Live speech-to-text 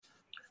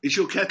Is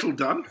your kettle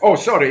done? Oh,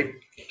 sorry.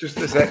 Just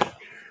a sec.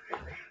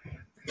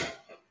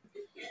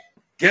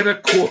 Get a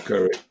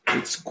corker.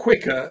 It's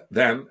quicker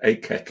than a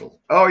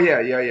kettle. Oh, yeah,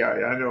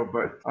 I know,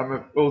 but I'm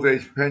an old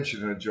age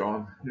pensioner,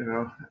 John. You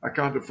know, I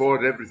can't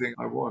afford everything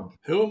I want.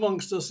 Who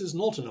amongst us is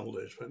not an old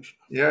age pensioner?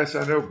 Yes,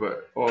 I know,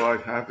 but all I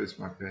have is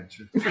my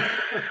pension.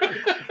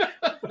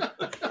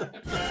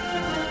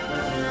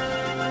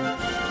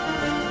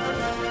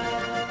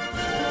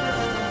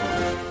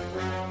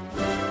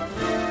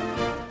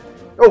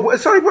 Oh,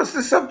 sorry, what's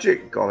the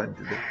subject, Colin?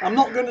 I'm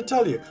not going to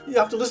tell you. You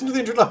have to listen to the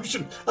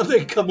introduction and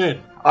then come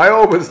in. I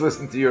always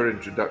listen to your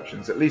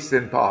introductions, at least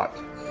in part.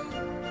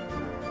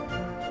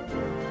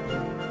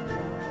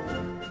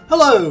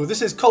 Hello,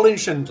 this is Colin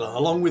Schindler,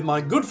 along with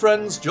my good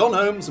friends John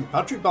Holmes and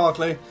Patrick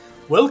Barclay,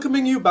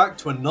 welcoming you back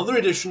to another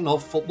edition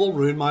of Football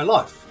Ruined My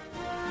Life.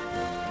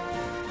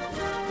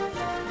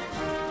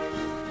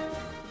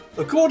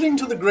 According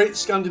to the great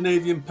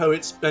Scandinavian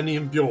poets Benny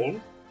and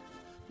Bjorn,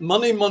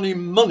 money, money,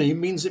 money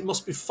means it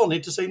must be funny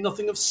to say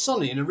nothing of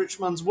sunny in a rich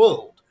man's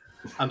world.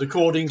 And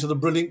according to the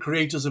brilliant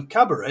creators of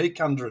cabaret,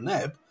 Kander and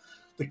Ebb,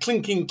 the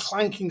clinking,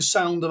 clanking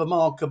sound of a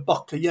mark, a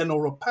buck, a yen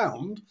or a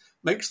pound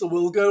makes the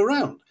world go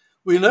round.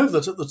 We know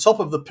that at the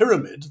top of the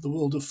pyramid, the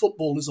world of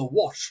football is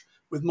awash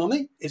with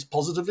money. It's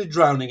positively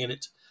drowning in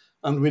it.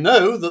 And we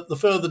know that the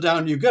further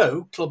down you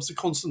go, clubs are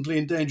constantly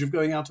in danger of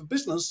going out of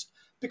business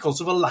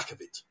because of a lack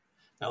of it.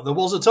 Now, there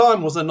was a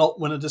time, was there not,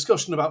 when a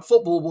discussion about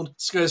football would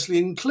scarcely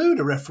include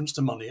a reference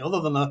to money,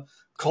 other than a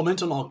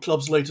comment on our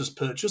club's latest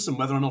purchase and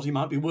whether or not he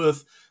might be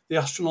worth the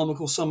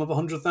astronomical sum of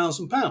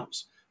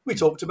 £100,000. We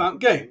talked about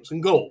games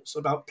and goals,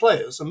 about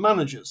players and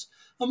managers,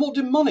 and what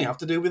did money have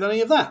to do with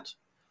any of that?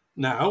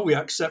 Now we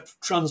accept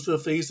transfer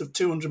fees of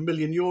 €200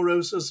 million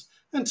as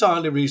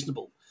entirely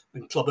reasonable.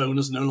 And club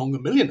owners are no longer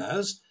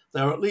millionaires, they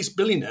are at least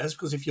billionaires,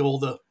 because if you're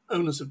the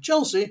owners of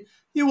Chelsea,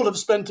 you will have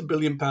spent £1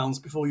 billion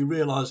before you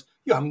realise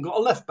you haven't got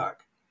a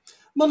left-back.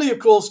 Money, of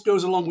course,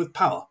 goes along with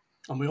power.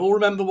 And we all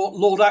remember what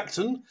Lord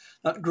Acton,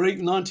 that great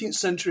 19th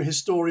century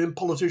historian,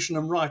 politician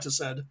and writer,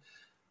 said: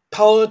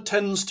 power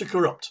tends to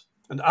corrupt,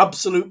 and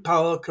absolute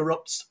power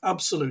corrupts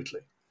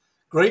absolutely.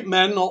 Great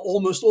men are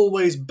almost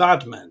always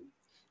bad men,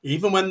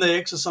 even when they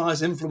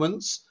exercise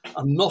influence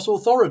and not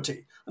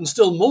authority, and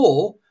still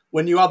more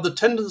when you add the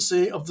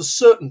tendency of the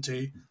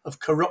certainty of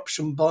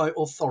corruption by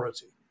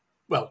authority.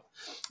 Well,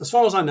 as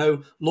far as I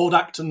know, Lord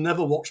Acton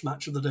never watched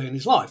Match of the Day in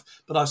his life,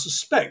 but I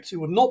suspect he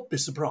would not be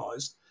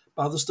surprised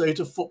by the state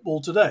of football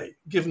today,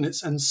 given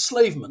its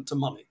enslavement to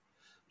money.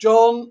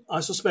 John, I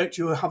suspect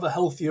you have a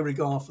healthier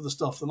regard for the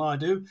stuff than I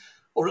do,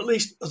 or at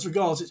least as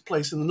regards its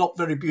place in the not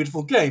very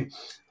beautiful game.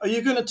 Are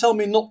you going to tell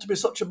me not to be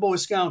such a Boy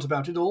Scout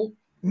about it all?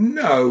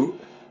 No,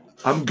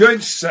 I'm going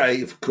to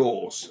say, of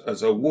course,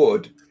 as I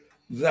would,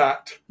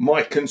 that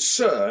my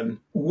concern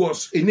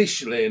was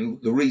initially, and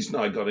the reason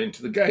I got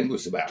into the game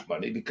was about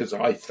money, because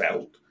I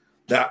felt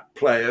that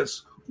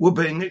players were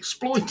being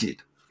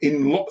exploited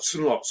in lots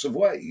and lots of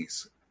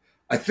ways.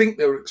 I think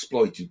they were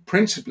exploited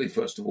principally,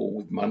 first of all,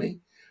 with money,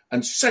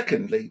 and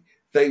secondly,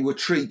 they were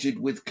treated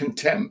with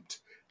contempt,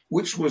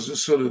 which was a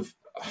sort of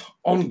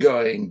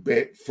ongoing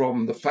bit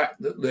from the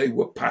fact that they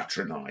were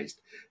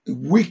patronised.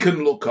 We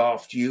can look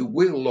after you,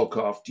 we'll look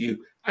after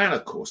you. And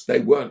of course, they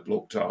weren't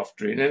looked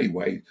after in any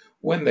way.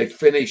 When they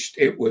finished,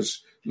 it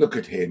was, look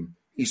at him,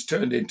 he's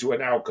turned into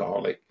an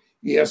alcoholic,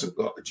 he hasn't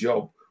got a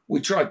job.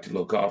 We tried to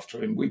look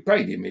after him, we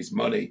paid him his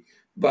money,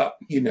 but,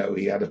 you know,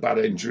 he had a bad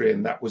injury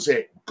and that was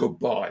it.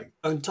 Goodbye.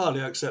 I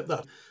entirely accept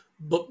that.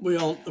 But we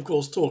aren't, of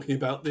course, talking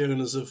about the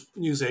owners of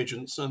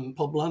newsagents and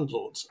pub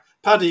landlords.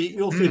 Paddy,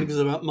 your feelings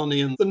about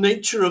money and the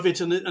nature of it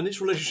and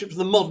its relationship to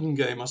the modern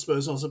game, I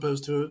suppose, as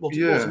opposed to what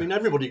it was. I mean,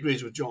 everybody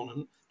agrees with John,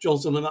 and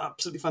John's done an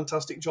absolutely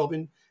fantastic job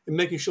in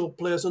making sure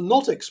players are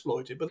not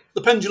exploited, but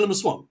the pendulum has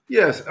swung.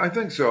 Yes, I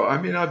think so.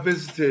 I mean, I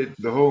visited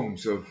the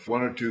homes of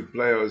one or two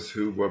players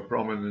who were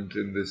prominent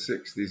in the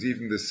 60s,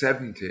 even the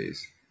 70s.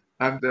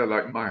 And they're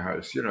like my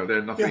house, you know,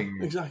 they're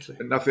nothing,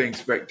 nothing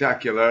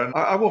spectacular. And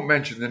I won't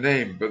mention the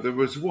name, but there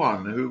was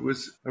one who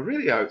was a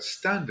really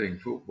outstanding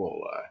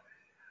footballer.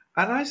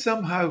 And I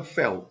somehow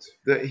felt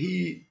that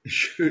he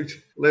should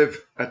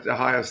live at a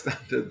higher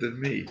standard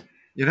than me.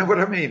 You know what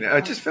I mean? I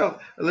just felt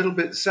a little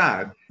bit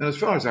sad. And as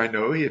far as I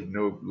know, he had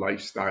no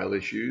lifestyle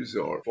issues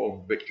or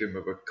fallen victim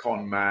of a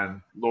con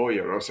man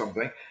lawyer or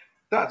something.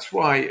 That's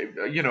why,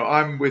 you know,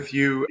 I'm with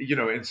you, you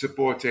know, in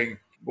supporting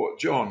what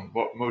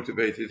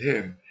motivated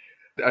him.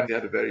 And he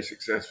had a very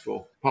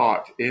successful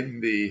part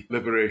in the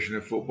liberation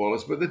of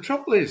footballers. But the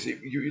trouble is,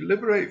 if you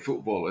liberate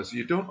footballers,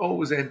 you don't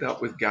always end up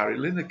with Gary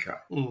Lineker,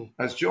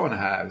 as John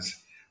has.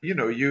 You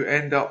know, you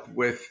end up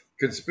with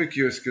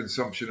conspicuous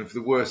consumption of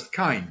the worst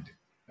kind.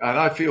 And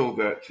I feel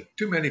that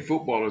too many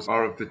footballers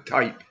are of the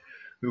type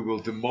who will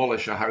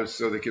demolish a house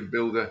so they can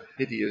build a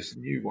hideous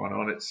new one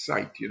on its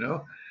site, you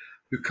know,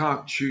 who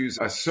can't choose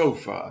a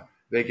sofa.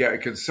 They get a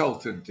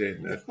consultant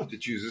in to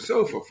choose a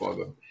sofa for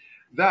them.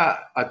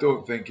 That, I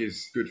don't think,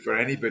 is good for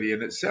anybody,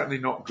 and it's certainly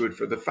not good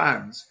for the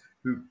fans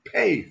who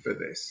pay for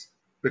this,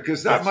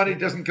 because that money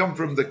doesn't come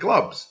from the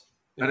clubs.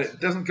 And it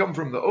doesn't come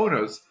from the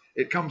owners.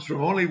 It comes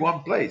from only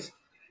one place.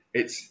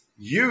 It's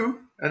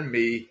you and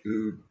me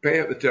who pay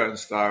at the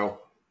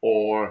turnstile,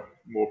 or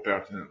more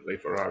pertinently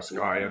for our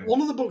Sky. And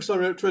one of the books I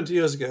wrote 20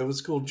 years ago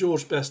was called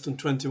George Best and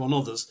 21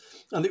 Others,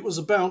 and it was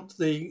about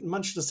the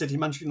Manchester City,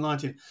 Manchester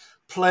United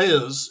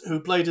players who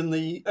played in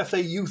the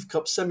FA Youth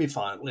Cup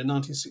semi-final in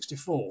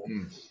 1964.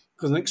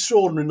 Because an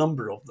extraordinary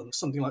number of them,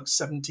 something like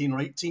 17 or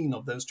 18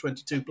 of those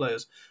 22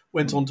 players,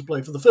 went on to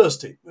play for the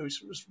first team,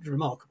 which was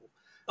remarkable.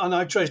 And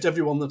I traced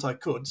everyone that I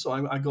could, so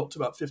I got to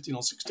about 15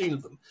 or 16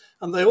 of them.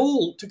 And they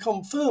all, to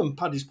confirm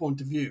Paddy's point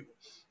of view,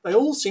 they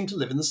all seem to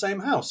live in the same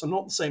house, and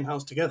not the same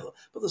house together,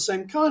 but the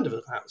same kind of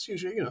a house.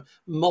 Usually,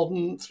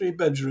 modern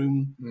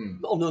 3-bedroom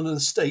on an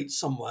estate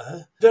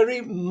somewhere.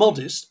 Very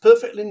modest,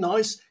 perfectly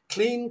nice,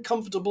 clean,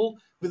 comfortable,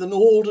 with an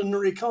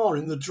ordinary car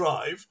in the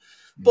drive,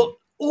 but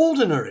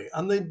ordinary.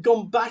 And they'd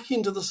gone back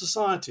into the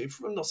society,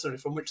 not necessarily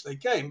from which they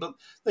came, but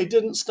they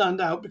didn't stand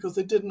out because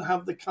they didn't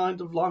have the kind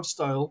of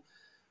lifestyle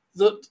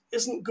that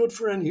isn't good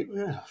for any...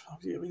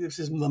 This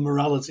is the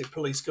morality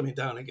police coming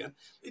down again.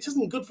 It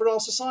isn't good for our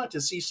society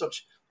to see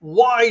such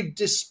wide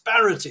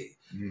disparity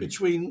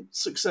between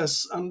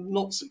success and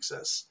not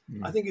success.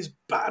 I think it's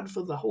bad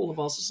for the whole of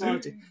our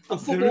society. And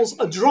football's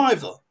a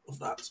driver of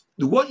that.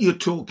 What you're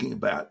talking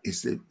about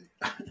is that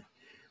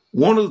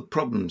one of the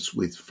problems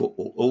with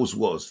football always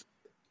was,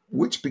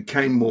 which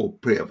became more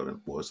prevalent,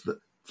 was that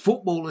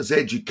footballers'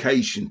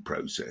 education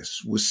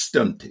process was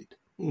stunted.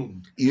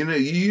 You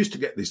used to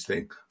get this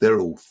thing,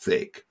 they're all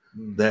thick,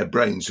 their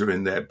brains are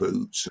in their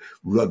boots,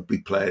 rugby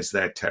players,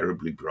 they're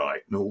terribly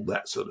bright, and all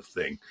that sort of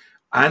thing.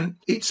 And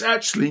it's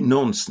actually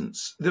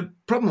nonsense. The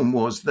problem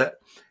was that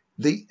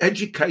the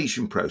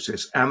education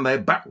process and their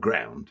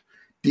background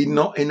did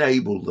not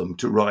enable them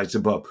to rise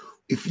above.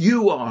 If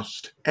you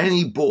asked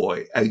any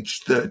boy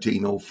aged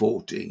 13 or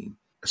 14,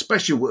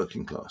 especially a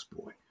working class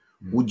boy,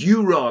 would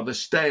you rather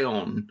stay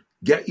on,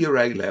 get your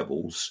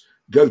A-levels,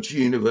 go to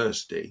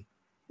university,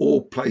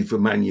 or play for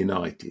Man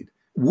United?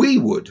 I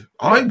would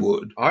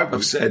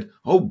have said,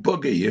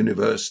 bugger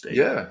university.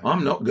 Yeah.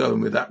 I'm not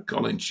going with that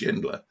Colin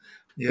Schindler,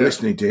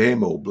 listening to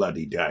him all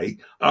bloody day.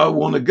 I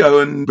want to go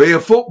and be a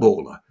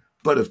footballer.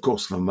 But of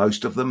course, for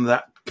most of them,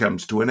 that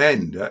comes to an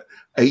end at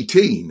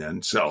 18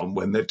 and so on,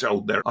 when they're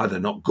told they're either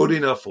not good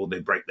enough or they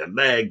break their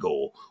leg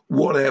or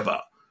whatever.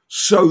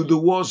 So there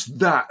was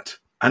that,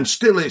 and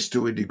still is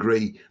to a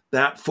degree,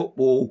 that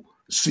football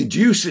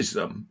seduces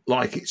them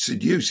like it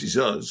seduces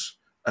us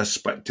as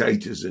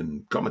spectators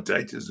and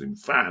commentators and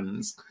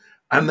fans,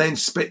 and then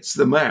spits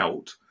them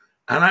out.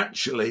 And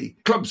actually,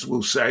 clubs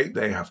will say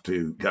they have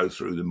to go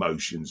through the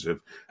motions of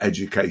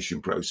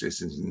education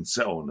processes and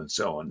so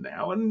on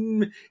now.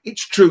 And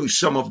it's true,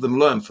 some of them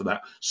learn from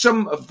that.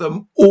 Some of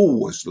them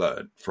always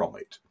learn from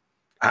it,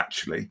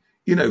 actually.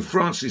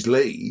 Francis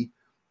Lee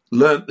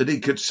learnt that he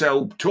could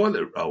sell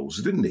toilet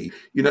rolls, didn't he?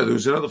 There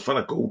was another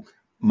fella called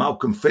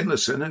Malcolm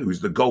Finlayson, who was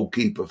the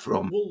goalkeeper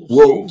from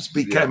Wolves,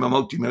 became a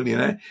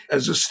multimillionaire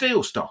as a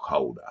steel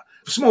stockholder.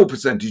 A small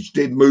percentage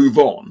did move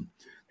on.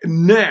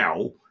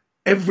 Now,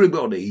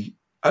 everybody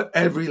at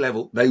every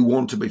level, they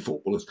want to be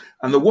footballers.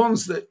 And the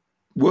ones that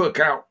work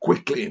out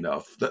quickly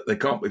enough that they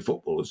can't be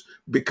footballers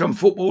become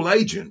football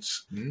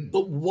agents.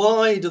 But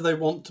why do they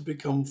want to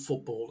become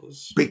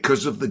footballers?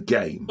 Because of the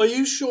game. Are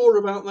you sure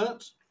about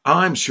that?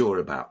 I'm sure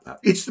about that.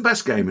 It's the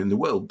best game in the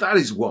world. That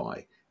is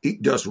why.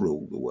 It does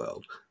rule the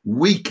world.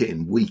 Week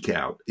in, week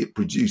out, it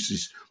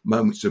produces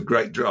moments of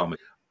great drama.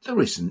 There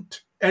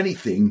isn't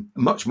anything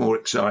much more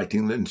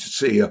exciting than to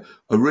see a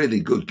really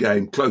good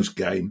game, close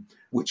game,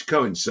 which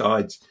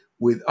coincides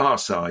with our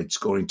side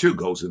scoring 2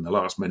 goals in the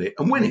last minute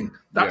and winning.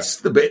 That's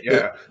the bit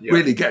that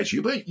really gets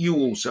you. But you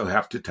also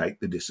have to take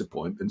the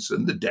disappointments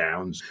and the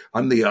downs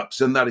and the ups,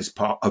 and that is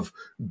part of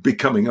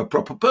becoming a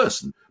proper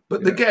person.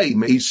 But the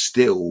game is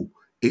still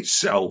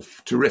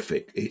itself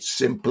terrific. Its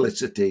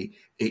simplicity,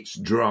 its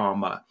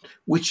drama,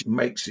 which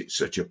makes it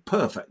such a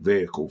perfect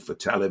vehicle for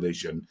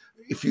television.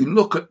 If you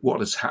look at what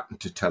has happened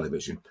to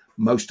television,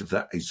 most of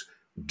that is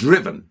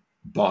driven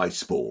by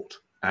sport.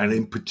 And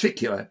in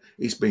particular,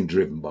 it's been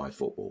driven by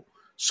football.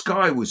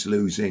 Sky was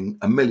losing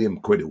 £1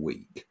 million a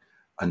week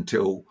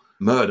until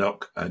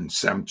Murdoch and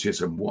Sam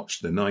Chisholm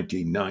watched the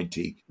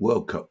 1990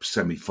 World Cup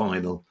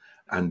semi-final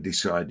and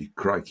decided,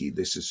 crikey,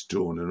 this has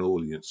drawn an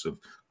audience of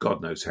God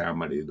knows how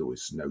many. There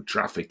was no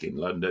traffic in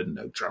London,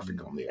 no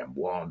traffic on the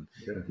M1.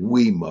 Yeah.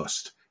 We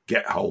must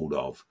get hold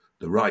of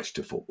the rights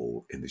to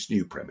football in this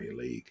new Premier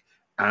League.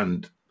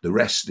 And the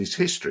rest is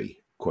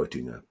history,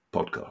 quoting a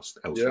podcast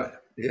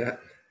elsewhere. Yeah.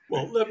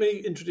 Well, let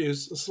me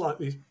introduce a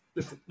slightly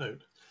different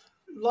note.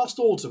 Last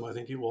autumn, I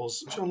think it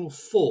was, Channel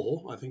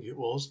 4, I think it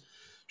was,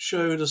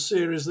 showed a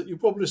series that you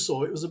probably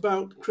saw. It was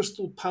about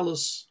Crystal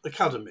Palace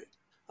Academy.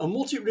 And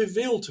what it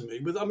revealed to me,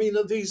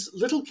 these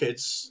little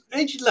kids,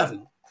 age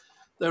 11,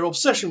 their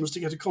obsession was to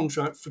get a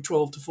contract for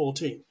 12 to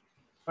 14.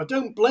 I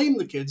don't blame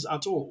the kids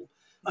at all.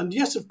 And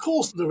yes, of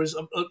course, there is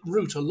a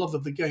root, a love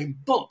of the game.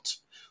 But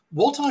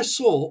what I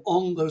saw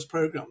on those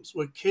programmes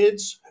were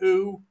kids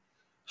who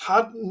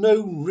had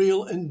no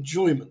real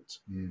enjoyment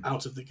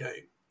out of the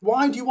game.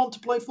 Why do you want to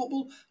play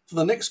football? For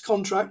the next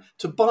contract,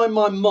 to buy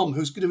my mum,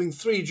 who's doing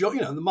 3 jobs,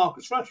 the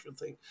Marcus Rashford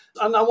thing.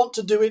 And I want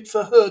to do it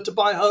for her, to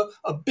buy her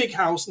a big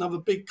house and have a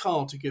big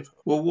car to give her.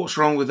 Well, what's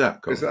wrong with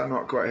that, Colin? Is that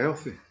not quite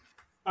healthy?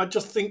 I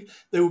just think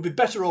they would be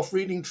better off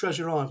reading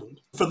Treasure Island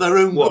for their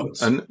own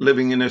goods. And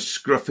living in a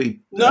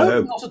scruffy...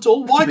 No, not at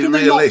all. Why can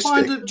they not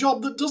find a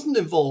job that doesn't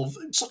involve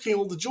sucking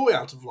all the joy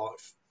out of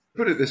life?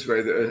 Put it this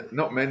way, that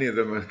not many of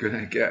them are going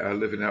to get a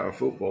living out of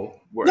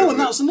football. No, and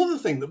that's another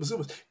thing that was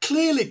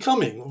clearly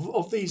coming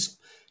of these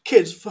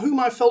kids for whom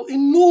I felt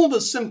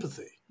enormous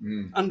sympathy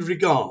and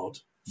regard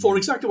for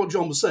exactly what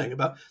John was saying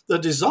about their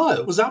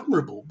desire was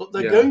admirable, but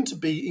they're going to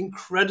be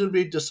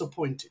incredibly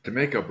disappointed. To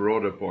make a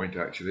broader point,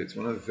 actually, it's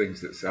one of the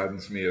things that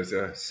saddens me as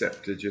a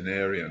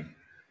septuagenarian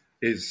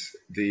is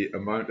the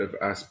amount of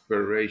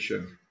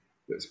aspiration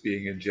that's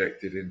being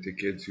injected into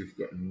kids who've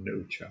got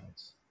no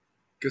chance.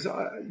 Because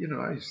I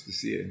used to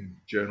see it in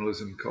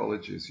journalism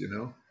colleges,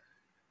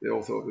 They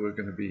all thought they were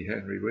going to be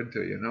Henry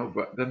Winter,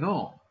 but they're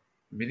not.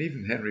 I mean,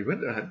 even Henry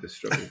Winter had to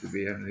struggle to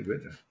be Henry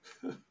Winter.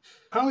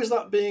 How is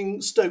that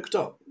being stoked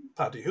up,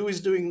 Paddy? Who is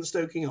doing the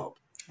stoking up?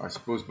 I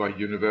suppose by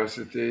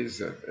universities,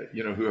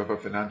 who have a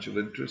financial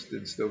interest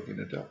in stoking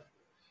it up.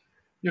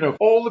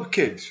 All the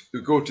kids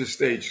who go to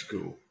stage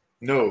school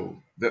know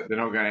that they're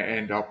not going to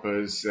end up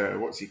as,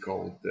 what's he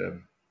called?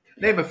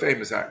 Name a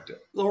famous actor.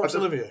 Laurence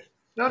Olivier.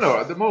 No,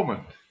 at the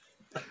moment.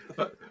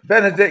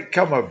 Benedict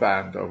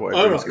Cumberbatch, or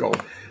whatever it's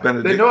called.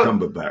 Benedict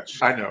Cumberbatch.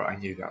 I know, I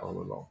knew that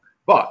all along.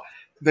 But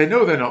they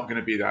know they're not going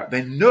to be that.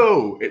 They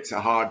know it's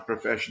a hard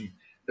profession,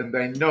 and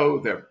they know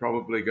they're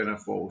probably going to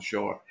fall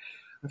short.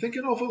 I think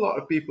an awful lot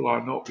of people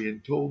are not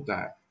being told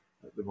that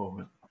at the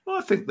moment. Well,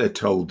 I think they're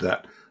told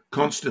that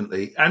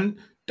constantly. And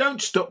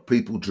don't stop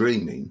people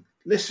dreaming.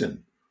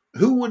 Listen,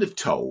 who would have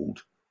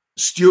told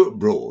Stuart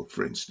Broad,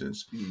 for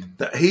instance,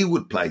 that he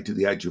would play to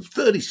the age of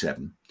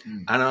 37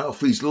 and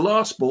off his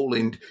last ball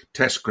in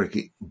Test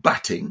cricket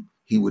batting,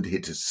 he would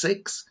hit a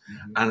 6,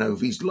 and of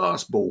his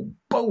last ball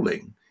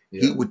bowling,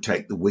 he would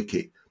take the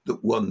wicket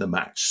that won the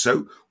match.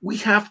 So we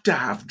have to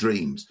have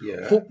dreams.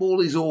 Yeah.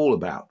 Football is all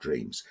about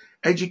dreams.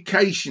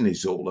 Education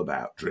is all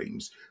about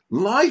dreams.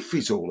 Life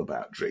is all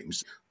about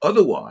dreams.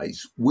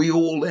 Otherwise, we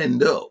all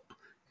end up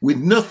with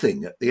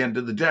nothing at the end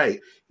of the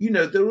day.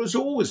 There has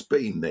always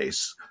been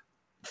this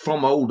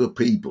from older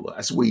people,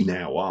 as we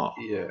now are,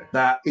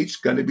 that it's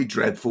going to be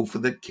dreadful for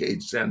the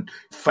kids. And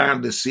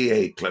fin de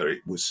siècle, it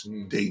was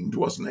deemed,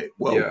 wasn't it?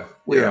 Well,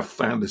 we have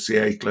fin de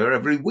siècle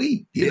every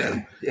week,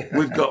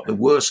 We've got the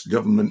worst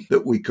government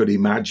that we could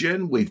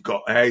imagine. We've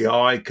got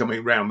AI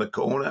coming round the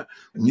corner,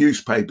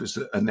 newspapers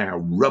that are now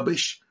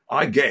rubbish.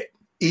 I get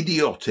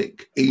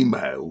idiotic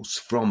emails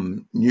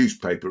from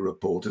newspaper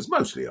reporters,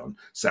 mostly on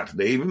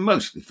Saturday, even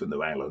mostly from the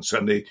Mail on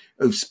Sunday,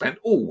 who've spent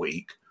all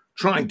week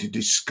trying to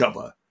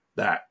discover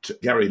that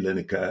Gary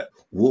Lineker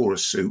wore a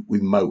suit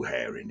with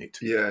mohair in it.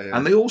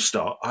 And they all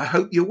start, I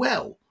hope you're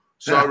well.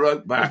 So I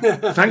wrote back,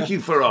 thank you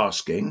for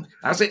asking.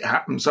 As it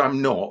happens,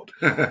 I'm not.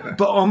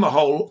 But on the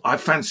whole, I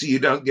fancy you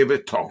don't give a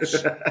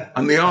toss.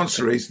 And the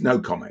answer is no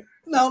comment.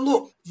 Now,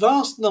 look,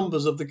 vast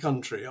numbers of the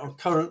country are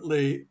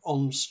currently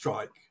on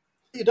strike.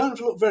 You don't have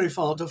to look very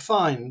far to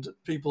find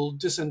people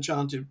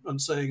disenchanted and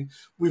saying,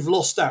 we've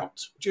lost out.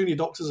 Junior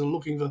doctors are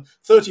looking for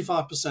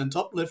 35%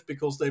 uplift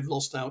because they've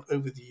lost out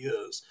over the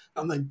years.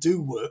 And they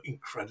do work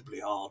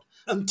incredibly hard.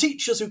 And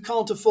teachers who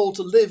can't afford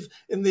to live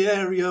in the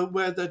area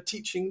where they're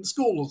teaching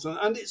schools.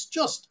 And it's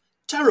just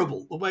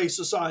terrible the way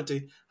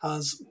society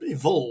has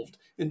evolved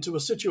into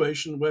a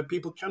situation where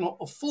people cannot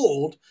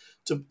afford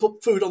to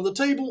put food on the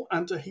table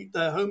and to heat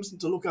their homes and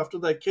to look after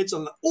their kids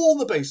and all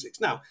the basics.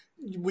 Now,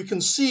 we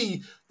can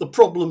see the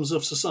problems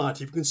of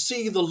society. We can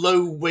see the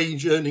low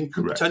wage earning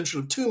potential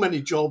of too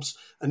many jobs.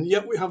 And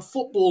yet we have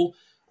football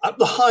at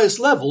the highest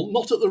level,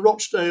 not at the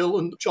Rochdale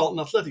and Charlton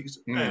Athletics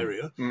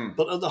area,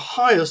 but at the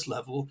highest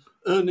level,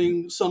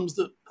 earning sums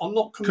that are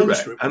not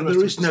commensurate. And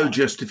there is no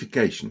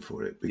justification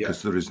for it,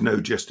 because there is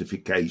no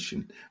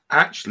justification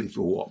actually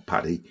for what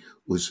Paddy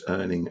was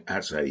earning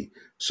as a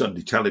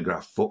Sunday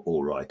Telegraph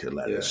football writer,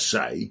 let us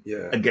say,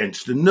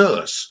 against a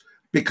nurse,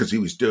 because he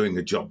was doing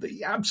a job that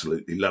he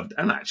absolutely loved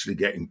and actually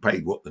getting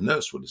paid what the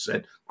nurse would have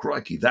said,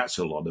 crikey, that's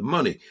a lot of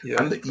money.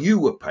 And that you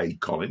were paid,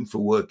 Colin, for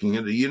working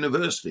at a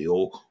university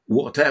or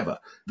whatever.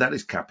 That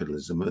is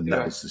capitalism and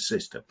that is the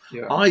system.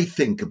 I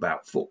think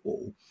about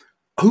football.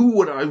 Who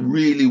would I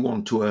really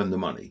want to earn the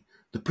money?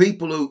 The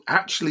people who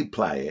actually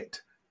play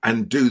it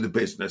and do the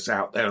business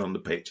out there on the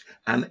pitch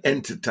and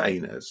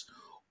entertain us,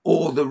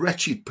 or the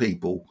wretched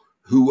people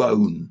who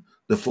own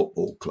the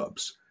football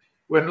clubs?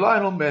 When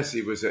Lionel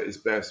Messi was at his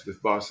best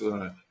with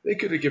Barcelona, they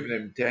could have given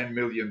him £10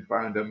 million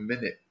a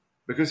minute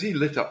because he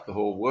lit up the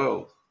whole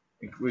world,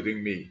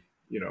 including me,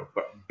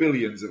 but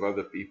billions of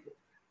other people.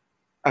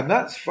 And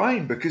that's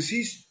fine because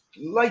he's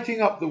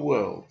lighting up the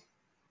world.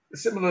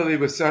 Similarly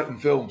with certain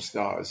film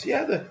stars,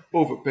 they're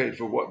overpaid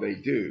for what they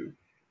do,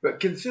 but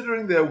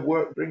considering their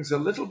work brings a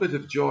little bit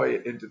of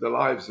joy into the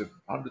lives of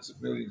hundreds of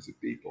millions of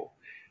people,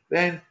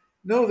 then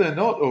no, they're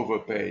not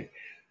overpaid.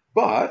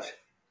 But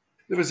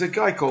There was a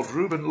guy called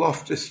Ruben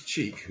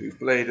Loftus-Cheek who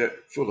played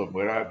at Fulham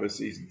where I had a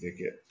season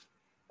ticket.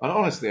 And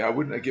honestly, I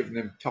wouldn't have given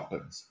him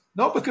tuppence.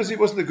 Not because he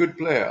wasn't a good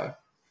player,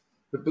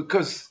 but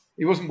because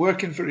he wasn't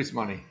working for his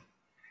money.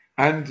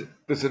 And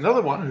there's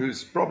another one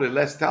who's probably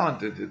less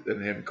talented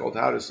than him called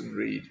Harrison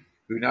Reed,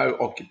 who now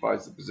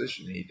occupies the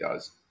position he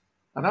does.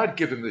 And I'd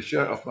give him the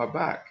shirt off my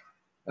back.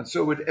 And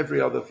so would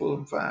every other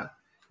Fulham fan.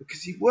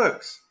 Because he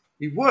works.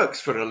 He works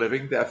for a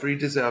living, therefore he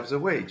deserves a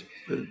wage.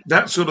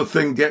 That sort of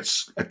thing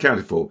gets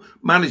accounted for.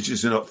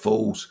 Managers are not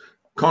fools.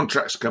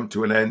 Contracts come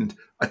to an end.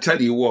 I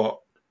tell you what,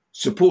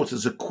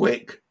 supporters are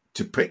quick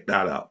to pick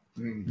that up.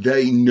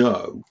 They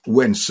know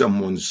when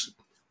someone's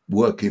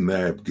working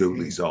their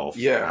goolies off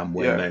and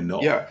when they're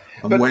not. Yeah.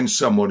 And when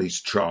someone is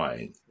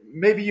trying.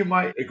 Maybe you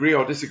might agree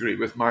or disagree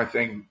with my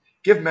thing.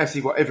 Give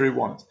Messi whatever he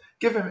wants.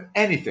 Give him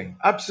anything,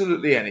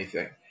 absolutely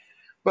anything.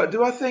 But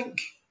do I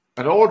think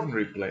an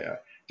ordinary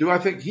player, do I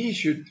think he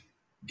should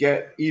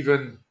get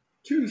even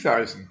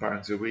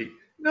 £2,000 a week?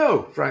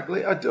 No,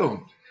 frankly, I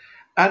don't.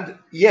 And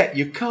yet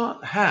you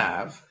can't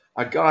have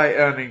a guy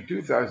earning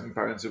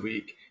 £2,000 a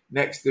week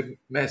next to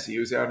Messi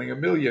who's earning $1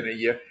 million a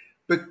year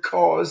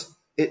because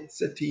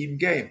it's a team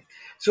game.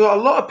 So a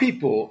lot of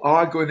people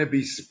are going to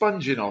be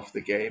sponging off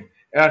the game,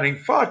 earning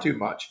far too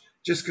much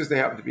just because they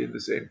happen to be in the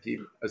same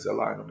team as a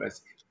Lionel Messi.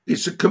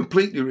 It's a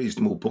completely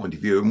reasonable point of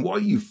view. And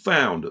what you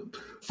found at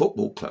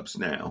football clubs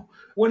now,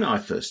 when I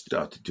first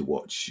started to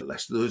watch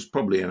Leicester, there was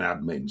probably an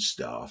admin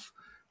staff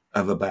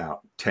of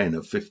about 10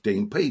 or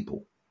 15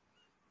 people.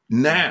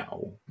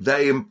 Now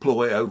they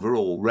employ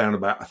overall around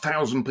about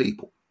 1,000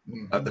 people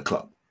at the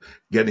club,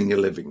 getting a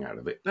living out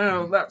of it.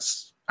 Now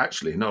that's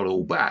actually not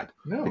all bad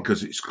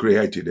because it's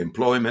created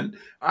employment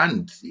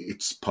and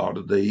it's part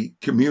of the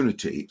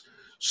community.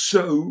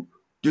 So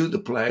do the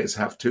players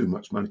have too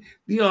much money?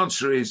 The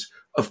answer is,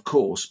 of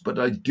course, but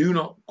I do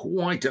not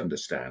quite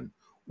understand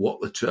what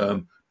the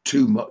term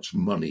too much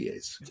money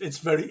is. It's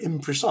very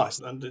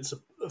imprecise, and it's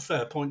a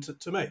fair point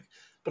to make.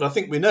 But I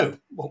think we know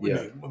what we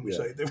mean when we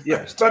say that.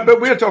 Yes,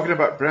 but we're talking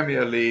about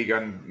Premier League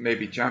and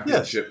maybe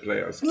Championship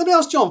players. Let me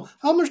ask John,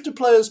 how much do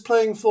players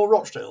playing for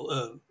Rochdale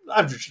earn,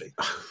 averagely?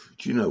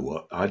 Do you know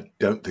what? I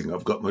don't think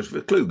I've got much of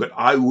a clue, but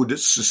I would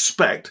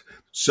suspect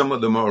some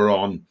of them are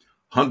on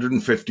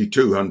 £150,000,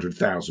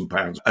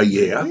 £200,000 a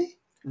year.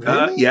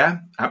 Really? Yeah,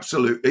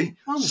 absolutely.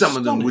 Some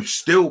of them would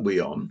still be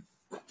on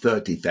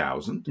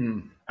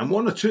 30,000, and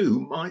one or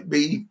two might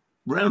be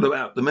round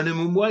about the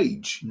minimum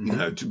wage,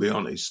 to be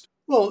honest.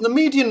 Well, the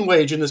median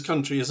wage in this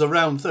country is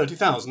around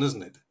 30,000,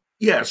 isn't it?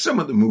 Yeah, some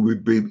of them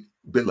would be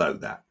below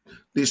that.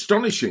 The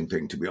astonishing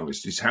thing, to be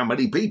honest, is how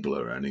many people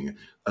are earning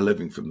a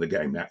living from the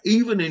game now.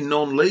 Even in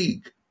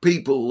non-league,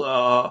 people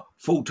are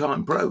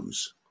full-time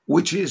pros,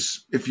 which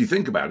is, if you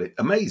think about it,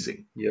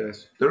 amazing.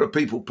 Yes. There are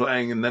people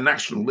playing in the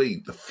National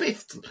League, the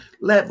 5th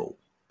level,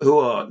 who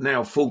are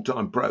now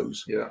full-time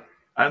pros. Yeah.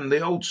 And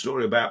the old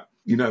story about,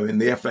 in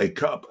the FA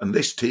Cup, and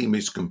this team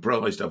is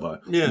comprised of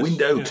a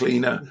window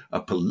cleaner, a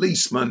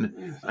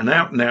policeman, an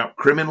out-and-out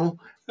criminal.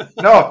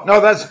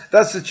 No,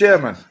 that's the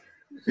chairman.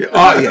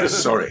 Yes,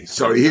 sorry,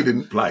 he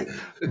didn't play.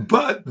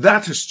 But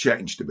that has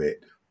changed a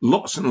bit.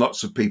 Lots and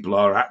lots of people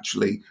are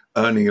actually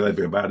earning a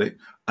living about it,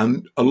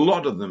 and a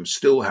lot of them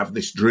still have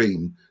this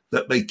dream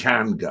that they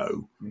can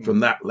go from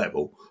that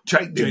level.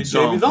 Take the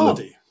example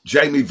of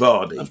Jamie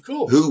Vardy, of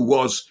course, who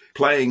was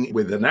playing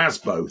with an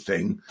ASBO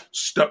thing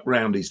stuck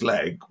round his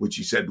leg, which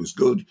he said was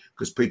good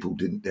because people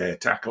didn't dare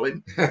tackle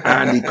him.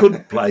 And he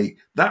couldn't play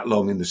that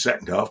long in the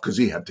second half because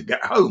he had to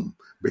get home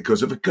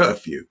because of a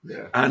curfew.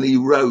 Yeah. And he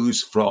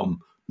rose from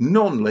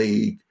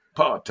non-league,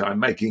 part-time,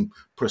 making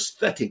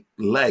prosthetic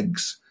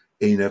legs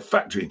in a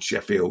factory in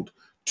Sheffield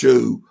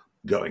to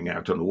going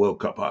out on the World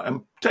Cup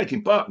and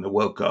taking part in the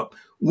World Cup,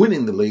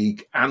 winning the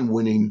league and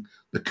winning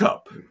the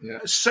cup. Yeah.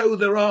 So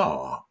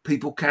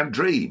people can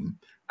dream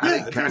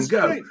and it can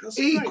go.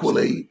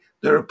 Equally,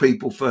 there are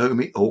people for whom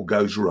it all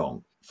goes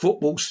wrong.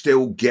 Football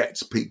still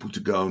gets people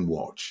to go and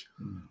watch.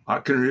 I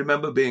can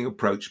remember being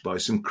approached by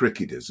some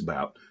cricketers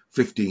about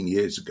 15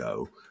 years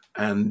ago,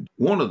 and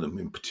one of them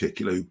in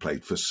particular who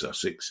played for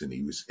Sussex, and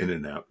he was in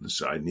and out of the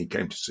side, and he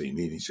came to see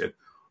me and he said,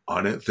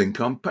 I don't think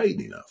I'm paid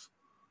enough.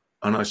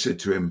 And I said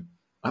to him,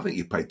 I think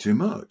you pay too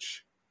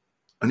much.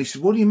 And he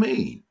said, what do you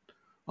mean?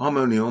 I'm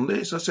only on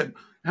this. I said,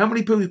 how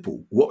many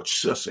people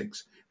watch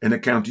Sussex in a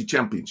county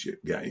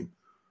championship game?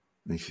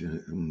 And he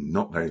said,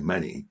 not very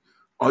many.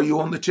 Are you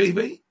on the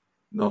TV?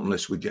 Not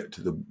unless we get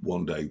to the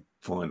one-day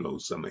final or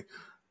something.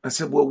 I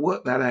said, well,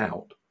 work that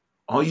out.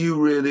 Are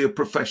you really a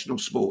professional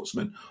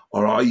sportsman,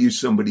 or are you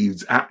somebody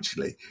who's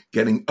actually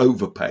getting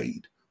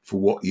overpaid for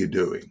what you're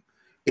doing?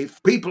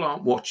 If people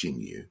aren't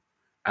watching you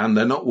and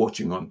they're not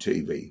watching on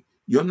TV,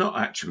 you're not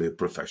actually a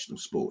professional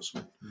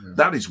sportsman. Yeah.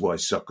 That is why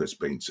soccer's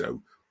been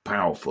so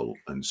powerful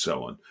and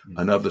so on,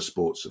 and other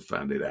sports have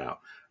found it out.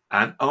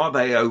 And are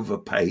they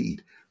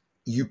overpaid?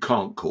 You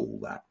can't call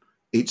that.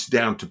 It's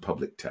down to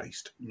public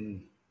taste.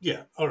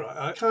 Yeah, all right.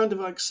 I kind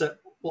of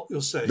accept what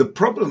you're saying. The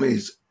problem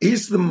is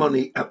the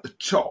money at the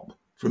top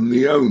from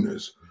the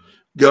owners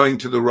going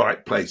to the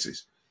right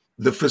places?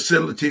 the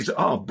facilities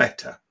are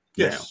better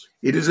now.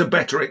 It is a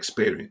better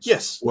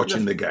experience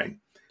watching the game.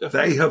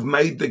 Definitely. They have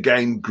made the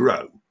game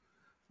grow.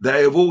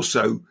 They have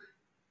also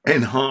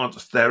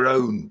enhanced their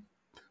own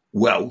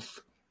wealth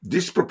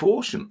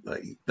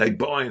disproportionately. They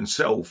buy and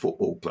sell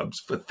football clubs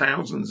for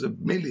thousands of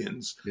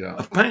millions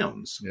of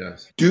pounds.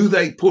 Yes. Do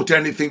they put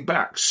anything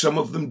back? Some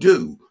of them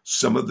do.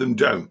 Some of them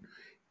don't.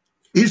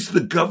 Is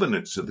the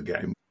governance of the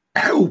game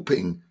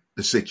helping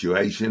the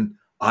situation?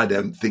 I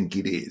don't think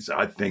it is.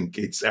 I think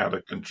it's out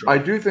of control. I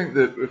do think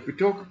that if we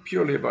talk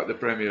purely about the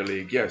Premier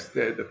League, yes,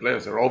 the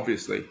players are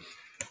obviously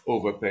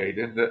overpaid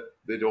in that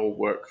they'd all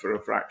work for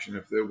a fraction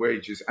of their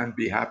wages and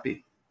be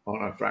happy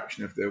on a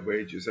fraction of their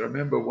wages. I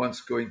remember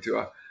once going to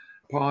a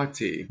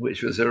party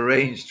which was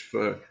arranged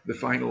for the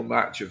final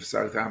match of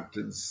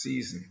Southampton's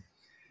season.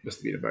 Must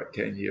have been about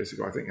 10 years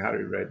ago. I think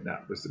Harry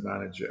Redknapp was the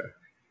manager.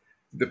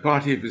 The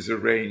party was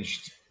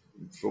arranged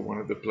for one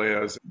of the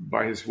players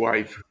by his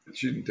wife.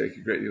 She didn't take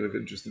a great deal of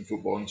interest in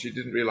football, and she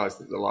didn't realise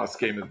that the last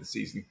game of the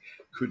season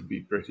could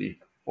be pretty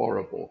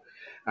horrible.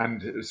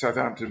 And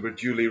Southampton were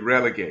duly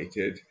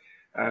relegated,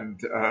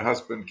 and her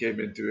husband came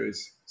into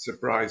his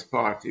surprise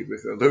party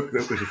with a look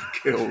that would have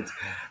killed.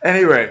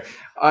 Anyway,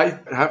 I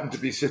happened to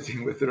be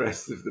sitting with the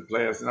rest of the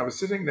players, and I was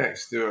sitting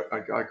next to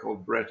a guy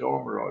called Brett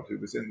Ormerod, who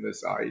was in the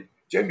side.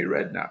 Jamie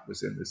Redknapp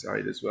was in the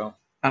side as well.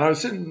 And I was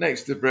sitting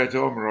next to Brett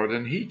Ormerod,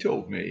 and he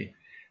told me,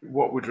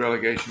 what would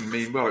relegation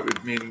mean? Well, it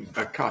would mean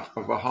a cut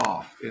of a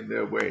half in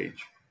their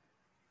wage.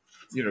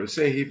 You know,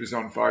 say he was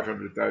on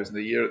 500,000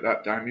 a year at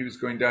that time, he was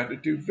going down to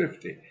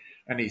 250.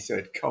 And he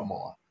said, come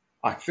on,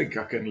 I think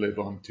I can live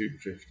on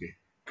 250.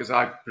 Because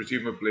I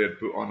presumably had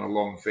put on a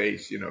long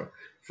face, you know,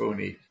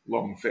 phony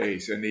long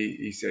face. And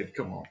he said,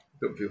 come on,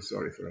 don't feel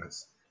sorry for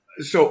us.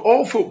 So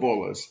all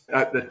footballers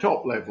at the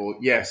top level,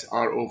 yes,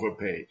 are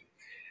overpaid.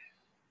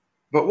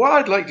 But what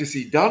I'd like to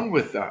see done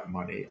with that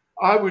money,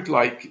 I would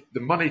like the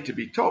money to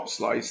be top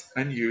sliced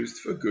and used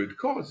for good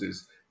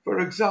causes. For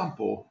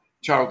example,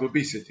 child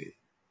obesity.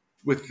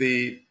 With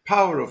the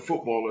power of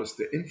footballers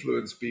to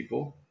influence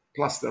people,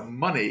 plus the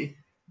money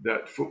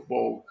that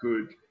football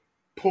could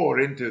pour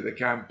into the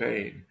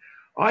campaign,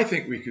 I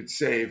think we could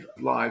save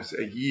lives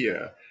a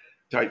year,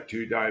 type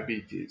 2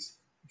 diabetes,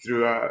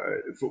 through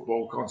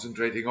football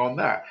concentrating on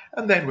that.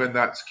 And then when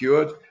that's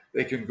cured,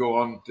 they can go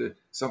on to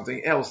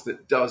something else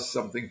that does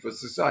something for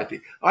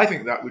society. I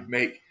think that would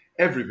make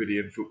everybody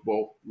in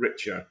football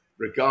richer,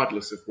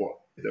 regardless of what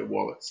their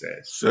wallet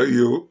says. So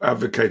you're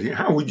advocating,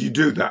 how would you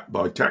do that?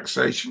 By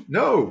taxation?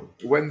 No.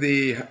 When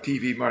the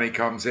TV money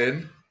comes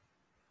in,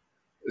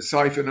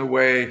 siphon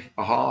away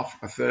a half,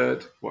 a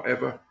third,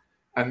 whatever,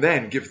 and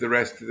then give the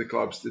rest to the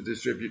clubs to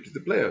distribute to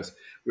the players,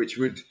 which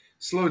would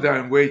slow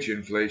down wage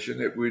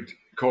inflation. It would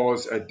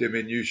cause a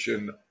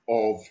diminution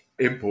of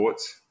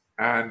imports,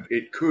 and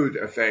it could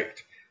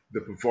affect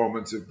the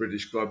performance of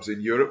British clubs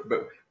in Europe.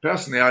 But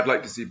personally, I'd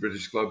like to see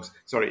English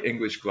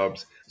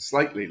clubs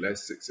slightly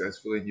less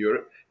successful in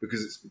Europe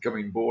because it's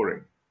becoming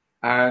boring.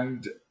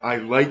 And I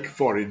like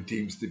foreign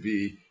teams to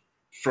be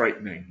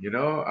frightening, you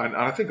know, and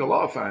I think a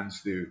lot of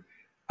fans do.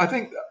 I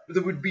think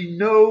there would be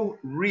no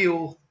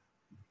real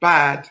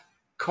bad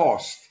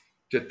cost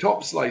to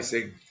top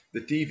slicing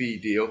the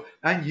TV deal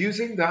and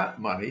using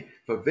that money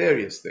for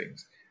various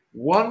things.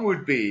 One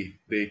would be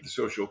the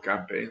social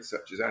campaigns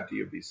such as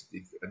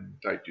anti-obesity and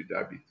type 2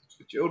 diabetes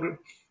for children.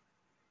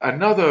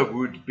 Another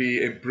would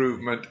be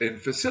improvement in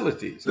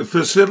facilities. The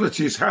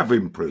facilities have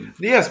improved.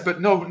 Yes,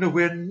 but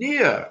nowhere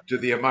near to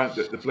the amount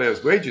that the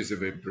players' wages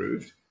have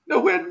improved.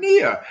 Nowhere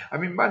near. I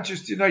mean,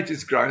 Manchester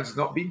United's grounds have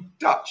not been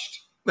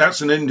touched.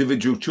 That's an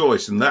individual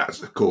choice, and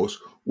that's, of course,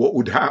 what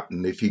would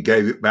happen if you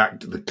gave it back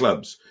to the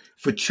clubs.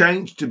 For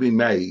change to be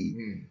made,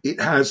 it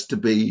has to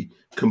be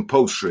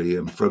compulsory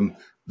and from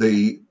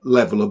the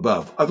level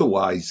above.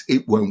 Otherwise,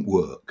 it won't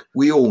work.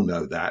 We all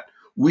know that.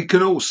 We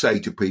can all say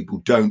to people,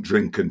 don't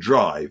drink and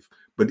drive,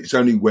 but it's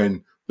only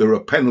when there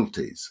are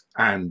penalties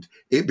and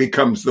it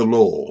becomes the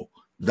law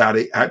that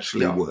it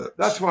actually works.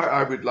 That's why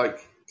I would like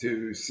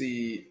to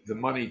see the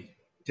money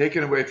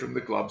taken away from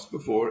the clubs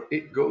before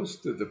it goes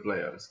to the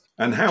players.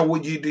 And how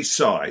would you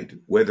decide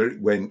whether it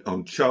went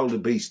on child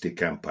obesity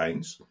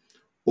campaigns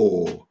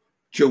or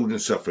children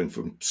suffering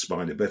from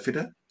spina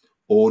bifida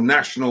or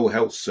National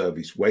Health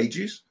Service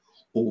wages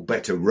or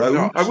better roads?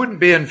 No, I wouldn't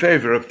be in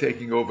favour of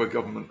taking over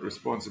government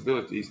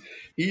responsibilities,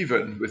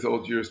 even with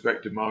all due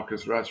respect to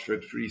Marcus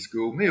Rashford, free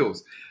school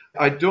meals.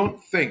 I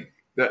don't think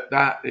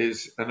that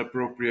is an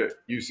appropriate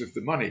use of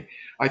the money.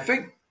 I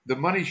think the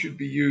money should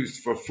be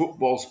used for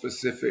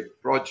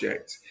football-specific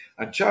projects,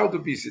 and child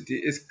obesity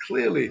is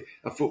clearly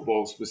a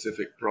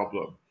football-specific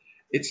problem.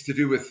 It's to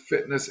do with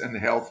fitness and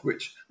health,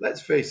 which,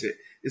 let's face it,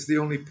 is the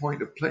only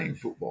point of playing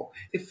football.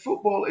 If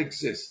football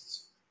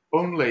exists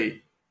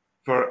only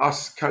for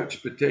us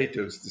couch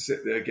potatoes to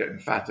sit there getting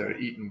fatter,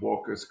 eating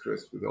Walker's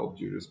crisp, with all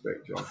due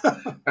respect,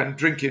 John, and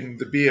drinking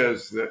the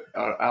beers that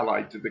are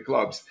allied to the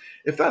clubs,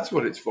 if that's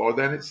what it's for,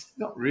 then it's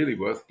not really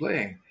worth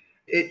playing.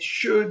 It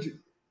should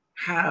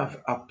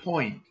have a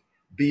point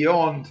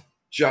beyond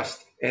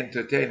just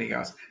entertaining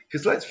us.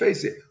 Because let's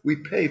face it, we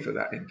pay for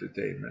that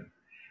entertainment.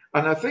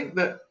 And I think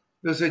that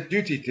there's a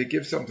duty to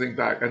give something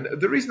back. And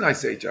the reason I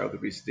say child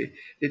obesity,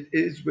 it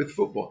is with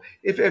football.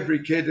 If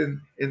every kid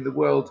in the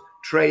world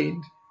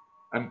trained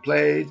and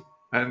played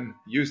and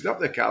used up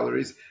their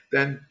calories,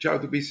 then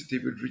child obesity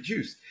would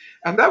reduce.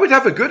 And that would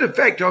have a good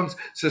effect on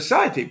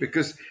society,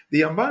 because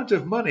the amount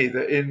of money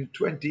that in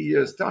 20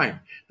 years' time,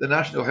 the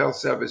National Health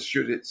Service,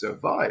 should it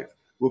survive,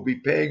 will be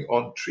paying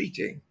on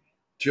treating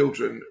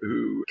children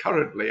who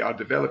currently are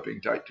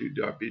developing type 2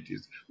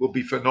 diabetes will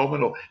be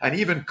phenomenal. And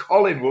even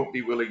Colin won't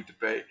be willing to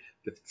pay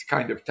the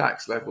kind of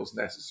tax levels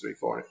necessary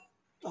for it.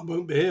 I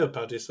won't be here,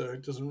 Paddy, so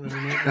it doesn't really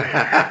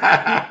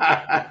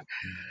matter.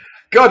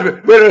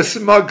 God, we're a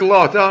smug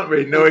lot, aren't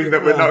we, knowing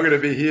that we're not going to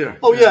be here?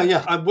 Oh,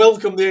 yeah. I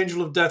welcome the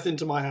angel of death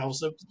into my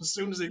house as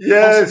soon as it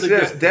Yes.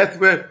 Death,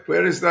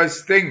 where is thy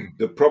sting?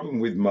 The problem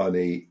with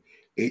money,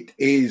 it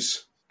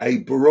is a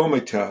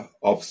barometer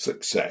of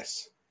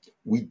success.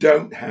 We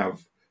don't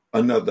have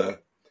another,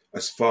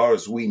 as far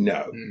as we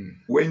know.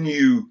 When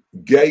you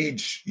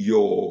gauge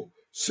your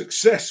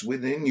success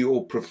within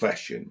your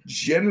profession,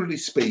 generally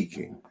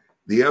speaking,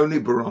 the only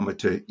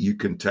barometer you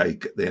can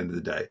take at the end of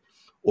the day,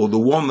 or the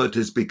one that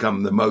has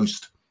become the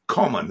most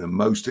common and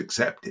most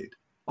accepted,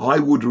 I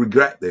would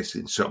regret this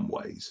in some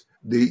ways.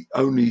 The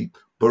only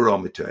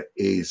barometer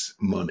is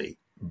money,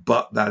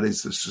 but that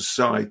is the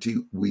society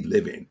we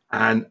live in.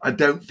 And I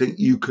don't think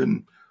you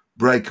can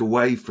break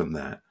away from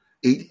that.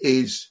 It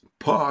is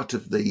part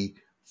of the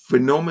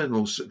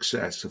phenomenal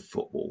success of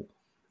football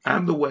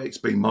and the way it's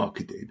been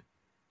marketed.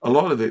 A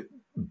lot of it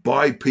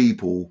by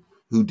people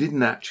who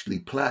didn't actually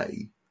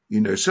play.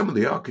 You know, some of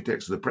the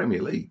architects of the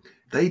Premier League,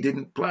 they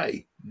didn't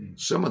play.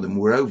 Some of them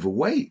were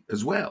overweight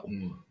as well.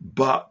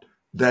 But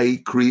they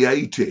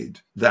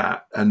created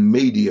that, and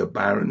media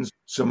barons,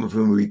 some of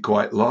whom we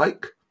quite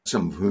like,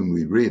 some of whom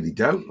we really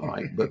don't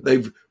like, but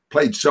they've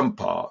played some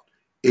part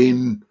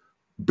in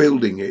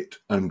building it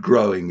and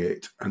growing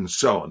it and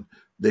so on.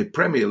 The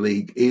Premier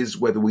League is,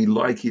 whether we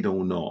like it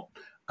or not,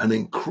 an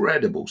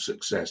incredible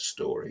success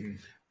story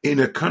in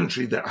a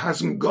country that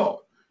hasn't got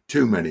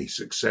too many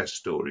success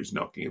stories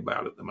knocking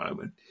about at the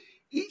moment.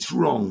 It's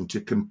wrong to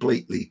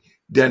completely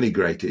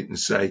denigrate it and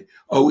say,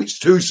 oh, it's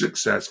too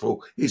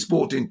successful, it's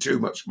brought in too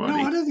much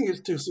money. No, I don't think it's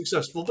too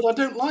successful, but I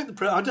don't like the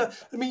Premier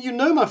League. You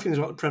know my feelings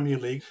about the Premier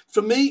League.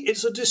 For me,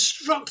 it's a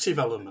destructive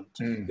element.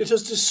 It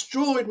has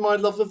destroyed my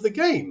love of the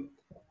game.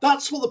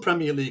 That's what the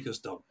Premier League has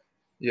done.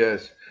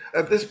 Yes.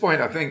 At this point,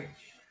 I think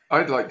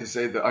I'd like to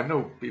say that I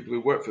know people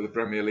who work for the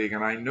Premier League,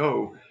 and I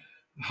know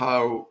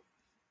how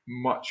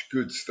much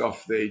good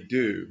stuff they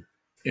do.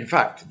 In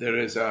fact, there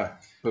is a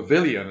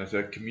pavilion at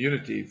a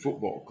community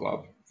football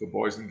club for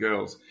boys and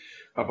girls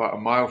about a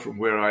mile from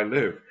where I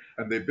live,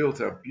 and they built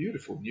a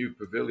beautiful new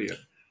pavilion,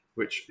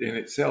 which in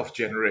itself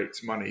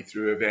generates money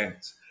through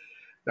events.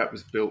 That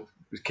was built,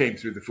 it came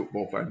through the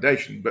Football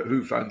Foundation, but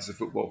who funds the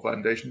Football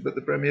Foundation but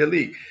the Premier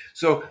League?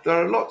 So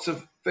there are lots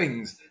of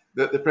things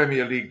that the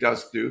Premier League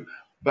does do,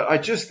 but I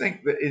just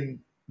think that in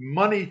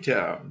money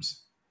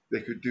terms, they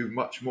could do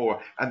much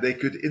more, and they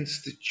could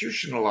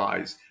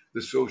institutionalize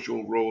the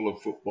social role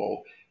of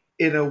football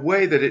in a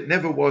way that it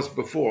never was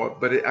before,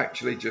 but it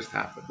actually just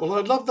happened. Well,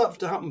 I'd love that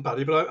to happen,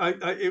 Paddy, but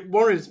it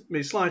worries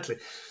me slightly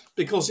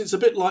because it's a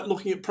bit like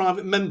looking at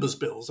private members'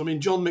 bills. I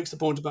mean, John makes the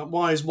point about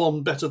why is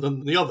one better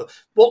than the other.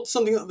 What's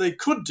something that they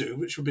could do,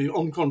 which would be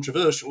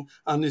uncontroversial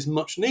and is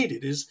much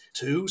needed, is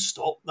to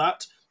stop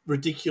that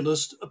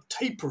ridiculous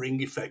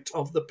tapering effect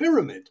of the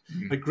pyramid.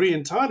 I agree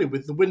entirely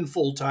with the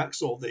windfall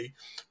tax or the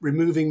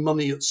removing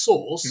money at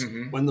source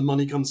when the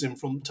money comes in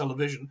from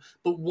television.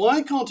 But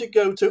why can't it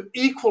go to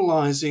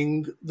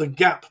equalising the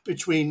gap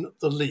between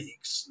the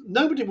leagues?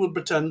 Nobody would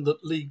pretend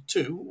that League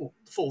Two, or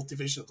the fourth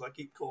division as I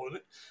keep calling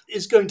it,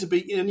 is going to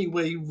be in any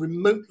way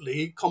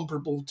remotely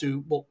comparable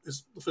to what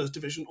is the first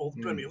division or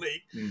the Premier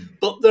League.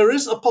 But there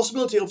is a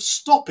possibility of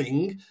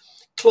stopping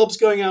clubs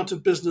going out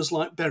of business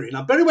like Bury.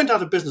 Now, Bury went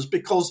out of business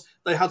because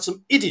they had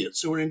some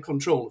idiots who were in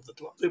control of the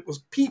club. It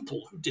was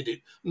people who did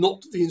it,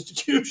 not the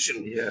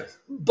institution. Yes.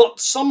 But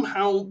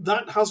somehow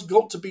that has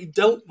got to be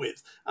dealt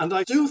with. And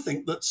I do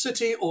think that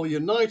City or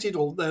United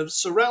or their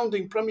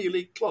surrounding Premier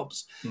League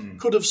clubs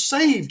could have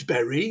saved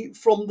Bury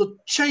from the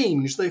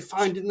change they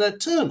find in their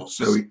turn-ups.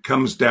 So it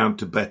comes down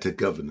to better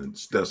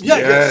governance, doesn't it?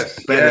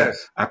 Yes. Better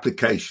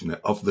application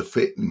of the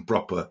fit and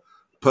proper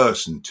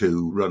person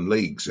to run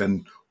leagues.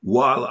 And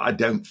while I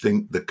don't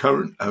think the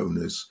current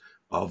owners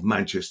of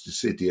Manchester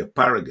City are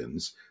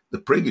paragons, the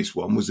previous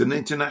one was an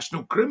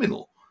international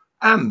criminal.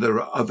 And there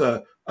are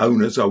other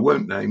owners, I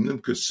won't name them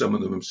because some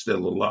of them are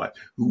still alive,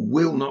 who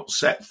will not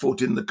set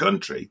foot in the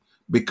country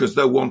because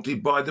they're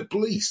wanted by the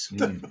police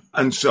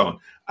and so on.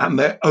 And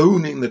they're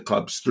owning the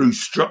clubs through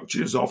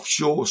structures,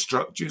 offshore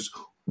structures.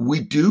 We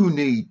do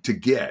need to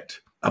get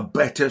a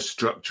better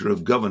structure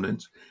of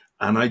governance.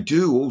 And I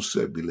do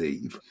also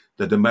believe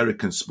that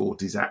American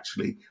sport is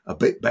actually a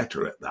bit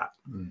better at that.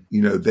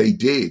 You know, they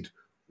did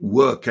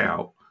work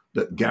out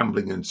that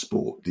gambling and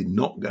sport did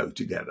not go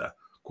together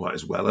quite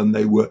as well, and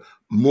they were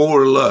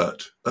more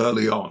alert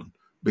early on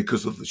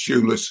because of the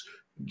shoeless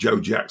Joe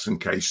Jackson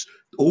case.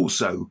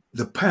 Also,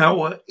 the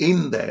power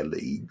in their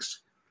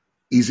leagues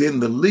is in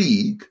the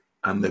league,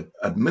 and the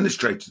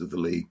administrators of the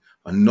league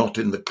are not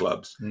in the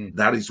clubs.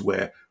 That is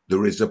where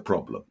there is a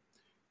problem.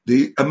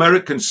 The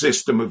American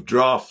system of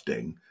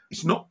drafting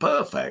is not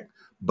perfect,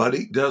 but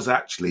it does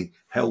actually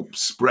help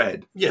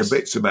spread the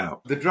bits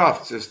about. The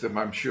draft system,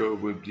 I'm sure,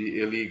 would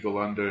be illegal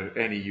under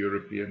any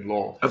European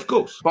law. Of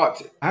course.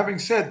 But having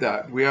said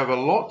that, we have a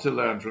lot to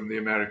learn from the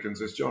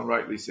Americans, as John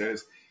rightly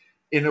says.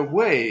 In a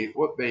way,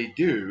 what they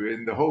do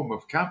in the home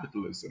of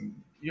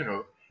capitalism,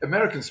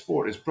 American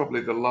sport is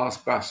probably the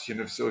last bastion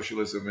of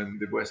socialism in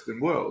the Western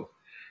world.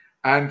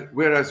 And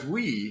whereas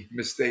we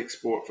mistake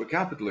sport for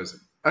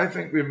capitalism, I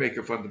think we make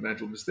a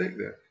fundamental mistake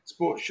there.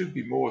 Sport should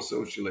be more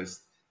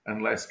socialist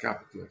and less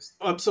capitalist.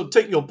 So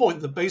take your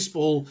point that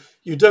baseball,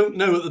 you don't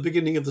know at the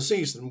beginning of the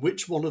season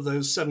which one of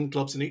those 7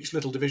 clubs in each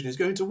little division is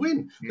going to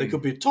win. They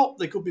could be top,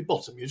 they could be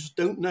bottom. You just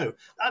don't know.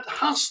 That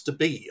has to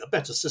be a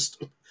better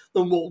system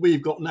than what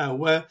we've got now,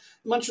 where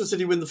Manchester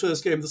City win the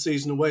first game of the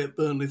season away at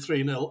Burnley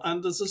 3-0,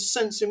 and there's a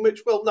sense in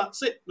which, well,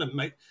 that's it then,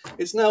 mate.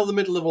 It's now the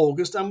middle of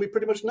August, and we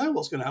pretty much know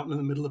what's going to happen in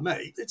the middle of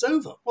May. It's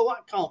over. Well,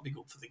 that can't be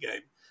good for the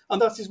game. And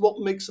that is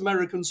what makes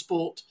American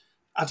sport,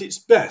 at its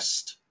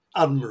best,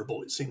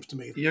 admirable, it seems to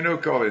me.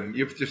 Colin,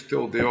 you've just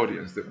told the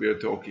audience that we are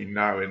talking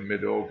now in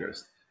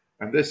mid-August,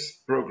 and this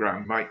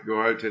programme might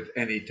go out at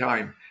any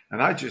time.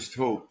 And I just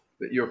hope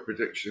that your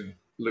prediction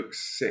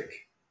looks sick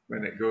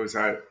when it goes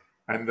out,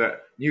 and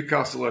that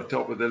Newcastle are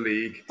top of the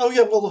league. Oh,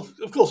 yeah, well,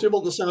 of course, we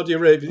want the Saudi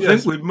Arabia. I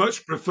think we'd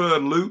much prefer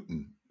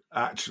Luton,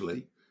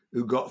 actually,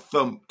 who got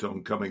thumped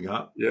on coming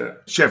up. Yeah.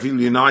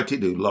 Sheffield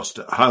United, who lost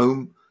at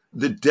home.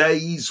 The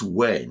days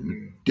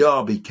when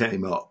Derby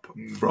came up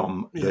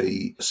from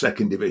the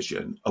second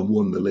division and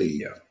won the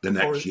league the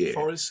next year.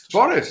 Forest.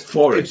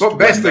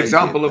 Best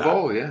example of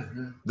all,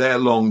 They're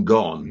long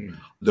gone.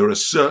 There are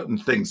certain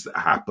things that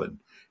happen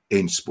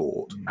in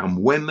sport. And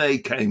when they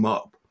came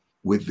up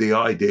with the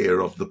idea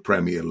of the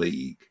Premier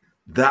League,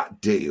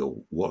 that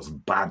deal was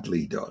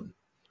badly done.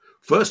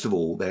 First of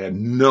all, they had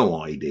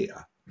no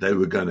idea they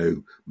were going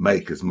to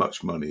make as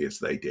much money as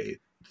they did.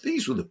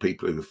 These were the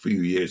people who a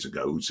few years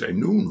ago would say,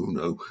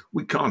 no,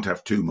 we can't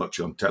have too much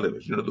on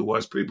television,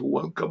 otherwise people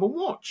won't come and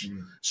watch.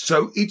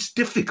 So it's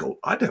difficult.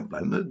 I don't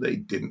blame them. They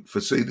didn't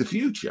foresee the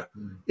future.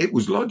 It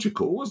was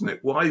logical, wasn't it?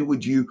 Why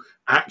would you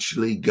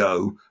actually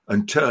go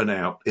and turn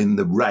out in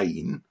the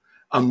rain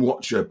and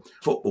watch a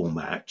football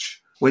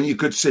match when you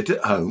could sit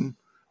at home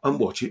and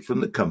watch it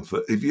from the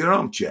comfort of your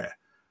armchair?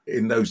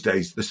 In those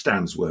days, the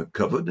stands weren't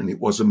covered and it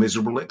was a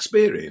miserable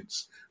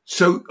experience.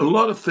 So a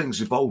lot of things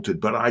have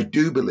altered, but I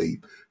do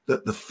believe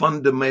that the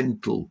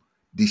fundamental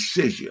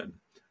decision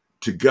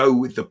to go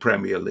with the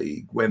Premier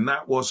League, when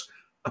that was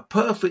a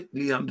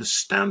perfectly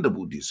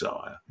understandable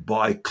desire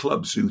by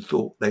clubs who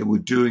thought they were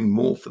doing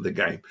more for the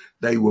game,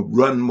 they were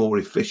run more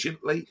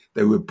efficiently,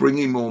 they were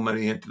bringing more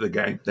money into the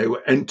game, they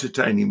were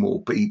entertaining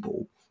more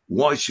people,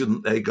 why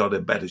shouldn't they got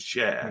a better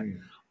share?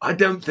 I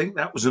don't think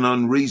that was an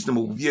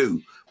unreasonable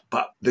view.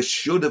 But there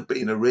should have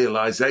been a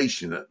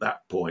realisation at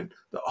that point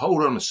that,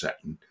 hold on a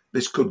second,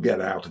 this could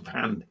get out of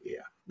hand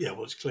here. Yeah,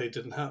 well, it's clear it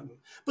didn't happen.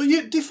 But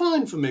yet,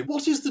 define for me,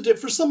 what is the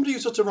difference? For somebody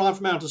who's just arrived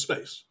from outer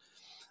space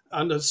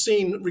and has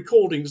seen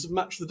recordings of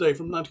Match of the Day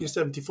from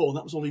 1974,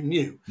 that was all he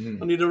knew,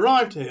 and he'd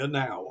arrived here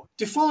now,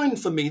 define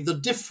for me the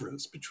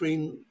difference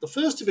between the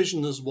First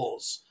Division as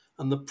was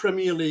and the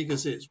Premier League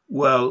as is.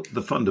 Well,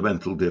 the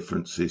fundamental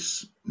difference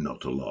is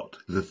not a lot.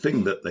 The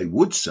thing that they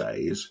would say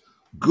is,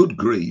 good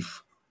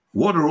grief,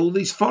 what are all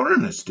these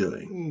foreigners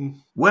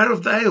doing? Where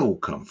have they all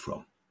come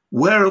from?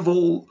 Where have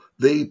all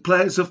the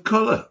players of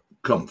colour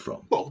come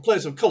from? Well, the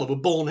players of colour were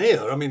born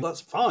here. I mean,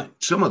 that's fine.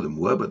 Some of them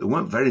were, but there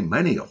weren't very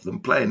many of them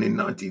playing in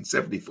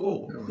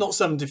 1974. Not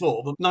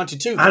 74, but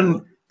 92.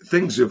 And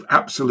things have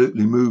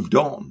absolutely moved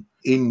on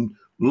in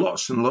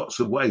lots and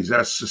lots of ways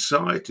as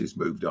society's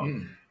moved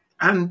on.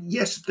 And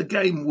yes, the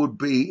game would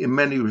be, in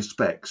many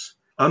respects,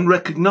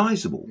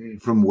 unrecognisable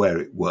from where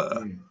it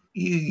were.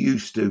 You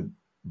used to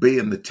be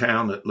in the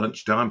town at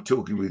lunchtime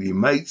talking with your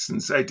mates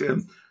and say to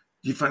them,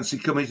 do you fancy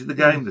coming to the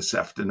game this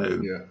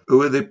afternoon?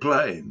 Who are they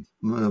playing?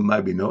 Well,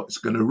 maybe not, it's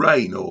going to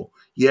rain, or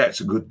yeah, it's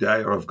a good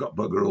day, or I've got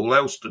bugger all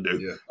else to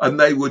do. And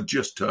they would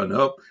just turn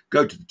up,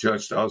 go to the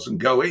turnstiles and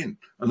go in.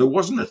 And there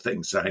wasn't a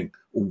thing saying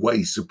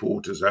away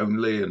supporters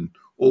only and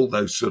all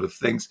those sort of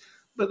things.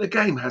 But the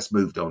game has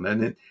moved on,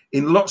 and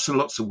in lots and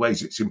lots of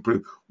ways it's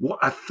improved. What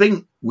I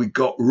think we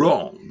got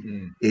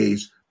wrong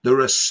is there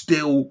are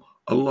still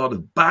a lot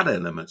of bad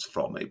elements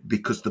from it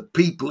because the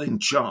people in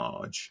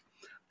charge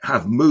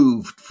have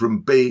moved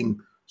from being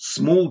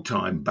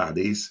small-time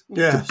baddies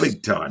to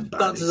big-time baddies.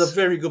 That is a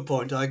very good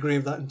point. I agree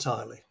with that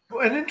entirely.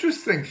 Well, an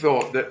interesting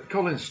thought that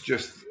Collins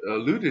just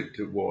alluded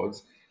to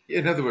was,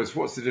 in other words,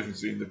 what's the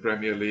difference between the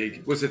Premier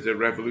League? Was it a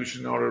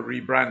revolution or a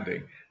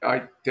rebranding?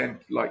 I tend,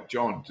 like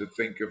John, to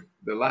think of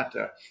the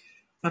latter.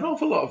 An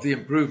awful lot of the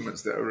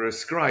improvements that are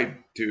ascribed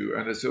to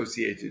and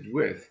associated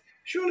with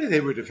surely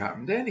they would have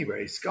happened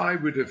anyway. Sky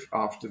would have,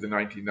 after the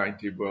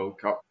 1990 World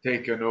Cup,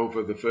 taken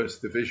over the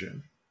First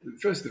Division. The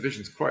First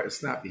Division's quite a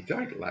snappy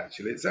title,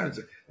 actually. It sounds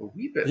a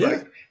wee bit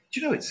like, do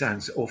you know, it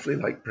sounds awfully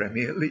like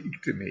Premier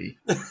League to me.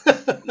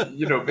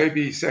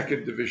 Maybe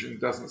Second Division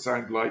doesn't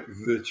sound like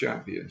the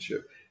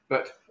Championship,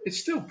 but it's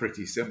still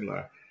pretty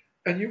similar.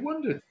 And you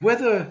wondered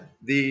whether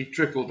the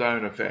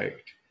trickle-down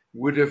effect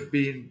would have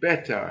been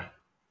better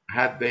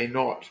had they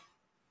not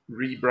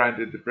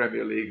rebranded the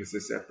Premier League as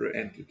a separate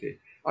entity.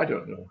 I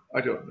don't know.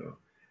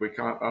 We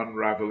can't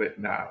unravel it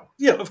now.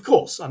 Yeah, of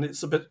course. And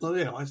it's a bit,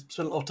 I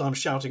spent a lot of time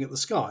shouting at the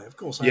Sky. Of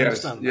course, I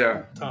understand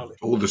that entirely.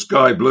 All the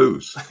Sky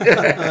Blues.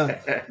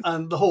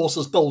 And the horse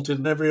has bolted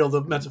and every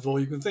other metaphor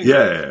you can think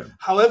of.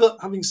 However,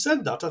 having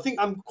said that, I think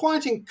I'm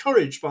quite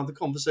encouraged by the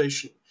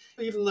conversation,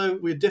 even though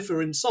we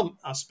differ in some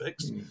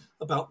aspects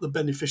about the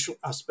beneficial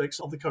aspects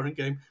of the current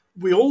game.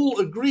 We all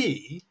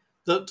agree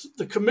that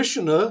the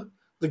commissioner,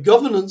 the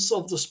governance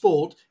of the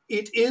sport,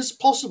 it is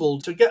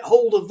possible to get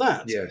hold of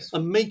that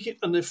and make it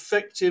an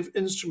effective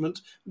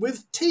instrument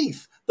with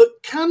teeth that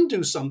can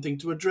do something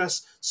to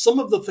address some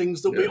of the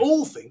things that we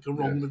all think are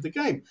wrong with the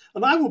game.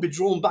 And I will be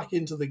drawn back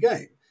into the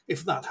game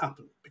if that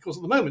happened. Because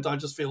at the moment, I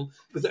just feel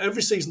with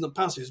every season that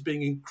passes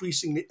being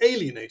increasingly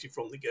alienated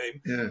from the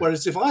game. Yeah.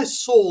 Whereas if I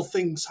saw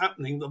things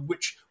happening of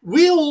which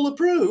we all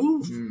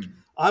approve,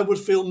 I would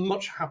feel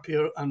much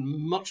happier and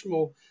much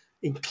more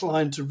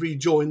inclined to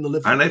rejoin the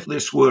Liverpool. And if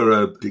this were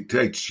a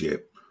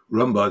dictatorship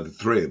run by the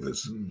three of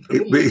us,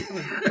 it'd be...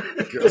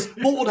 Because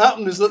what would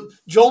happen is that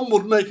John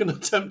would make an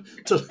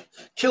attempt to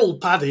kill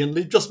Paddy and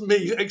leave just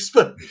me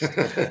exposed.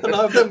 And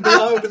I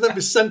would then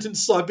be sent into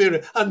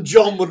Siberia and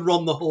John would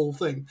run the whole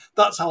thing.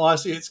 That's how I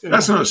see it's going.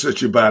 That's not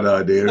such a bad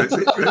idea, is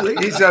it,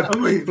 really? He's had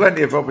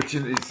plenty of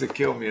opportunities to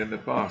kill me in the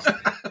past.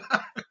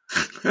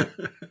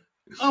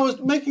 I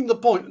was making the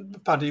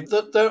point, Paddy,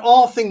 that there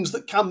are things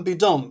that can be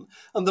done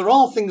and there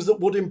are things that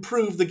would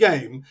improve the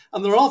game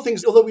and there are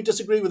things, although we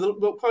disagree with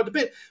quite a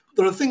bit,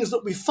 there are things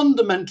that we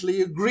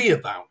fundamentally agree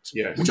about,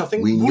 which I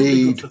think would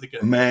be good for the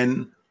game.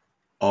 Men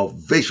of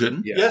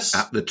vision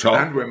at the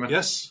top and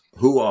women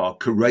who are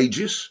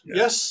courageous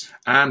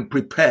and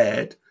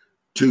prepared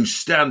to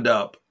stand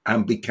up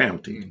and be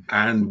counted.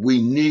 And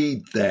we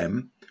need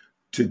them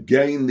to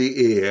gain the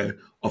ear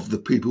of the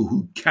people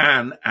who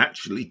can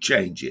actually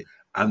change it.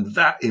 And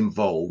that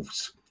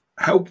involves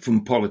help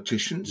from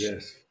politicians,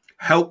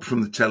 help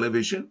from the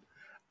television,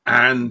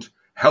 and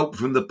help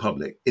from the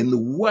public in the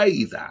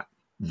way that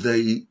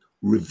the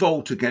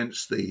revolt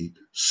against the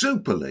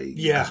Super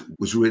League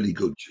was really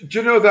good. Do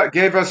you know, that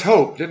gave us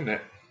hope, didn't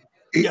it?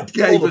 It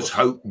gave us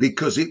hope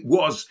because it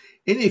was,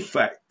 in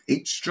effect,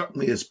 it struck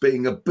me as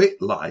being a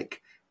bit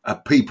like a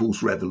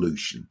people's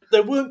revolution.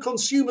 There weren't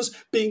consumers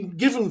being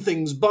given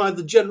things by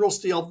the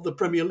generosity of the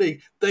Premier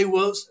League. They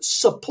were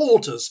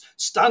supporters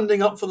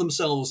standing up for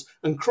themselves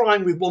and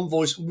crying with one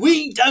voice,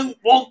 "We don't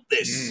want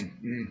this."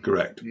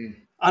 Correct.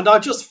 And I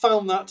just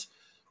found that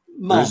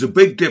There's a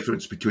big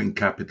difference between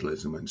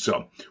capitalism and so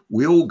on.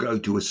 We all go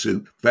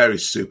to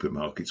various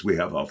supermarkets. We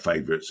have our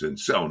favourites and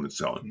so on and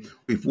so on.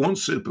 If one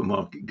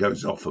supermarket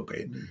goes off a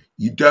bit,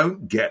 you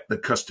don't get the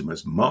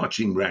customers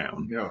marching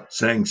round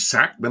saying,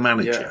 sack the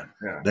manager.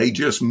 They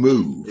just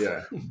move.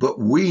 But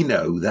we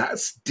know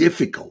that's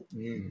difficult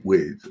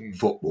with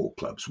football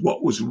clubs.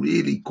 What was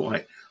really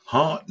quite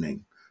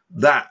heartening,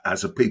 that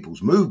as a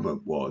people's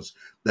movement, was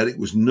that it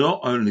was not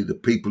only the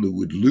people who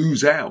would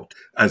lose out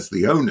as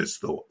the owners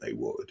thought they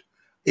would,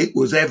 it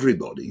was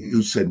everybody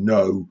who said,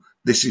 no,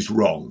 this is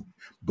wrong.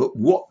 But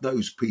what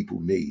those people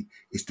need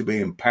is to be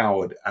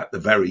empowered at the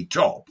very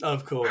top.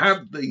 Of course.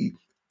 Had the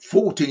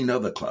 14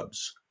 other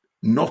clubs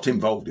not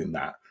involved in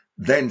that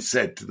then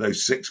said to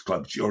those 6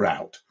 clubs, you're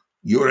out,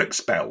 you're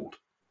expelled,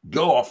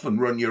 go off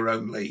and run your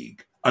own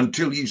league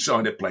until you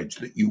sign a pledge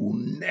that you will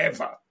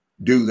never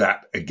do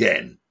that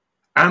again.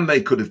 And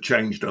they could have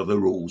changed other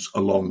rules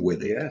along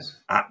with it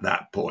at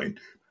that point.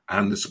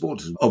 And the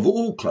supporters of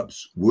all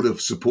clubs would have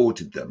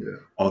supported them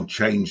on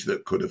change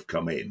that could have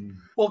come in.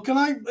 Well, can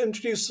I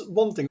introduce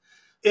one thing?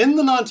 In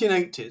the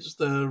 1980s,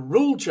 the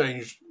rule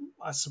changed,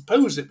 I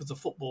suppose it was the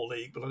Football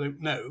League, but I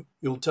don't know,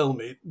 you'll tell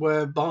me,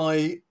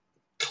 whereby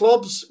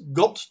clubs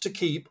got to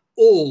keep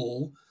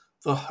all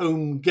the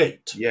home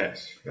gate.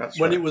 Yes, that's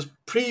when right. It was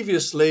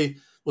previously...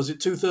 Was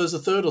it 2/3, a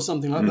third, or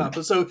something like that?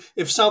 But so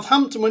if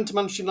Southampton went to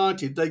Manchester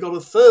United, they got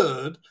a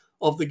third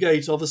of the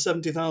gate of a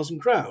 70,000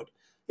 crowd.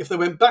 If they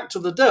went back to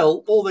the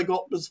Dell, all they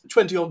got was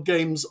 20-odd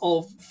games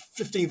of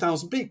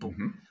 15,000 people.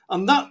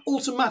 And that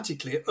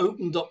automatically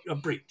opened up a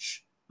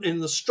breach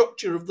in the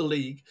structure of the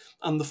league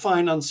and the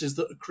finances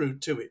that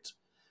accrued to it.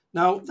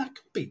 Now, that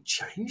can be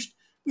changed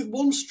with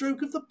one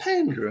stroke of the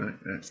pen. Correct.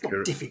 It's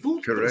not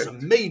difficult. Correct. It's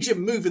a major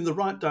move in the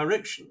right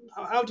direction.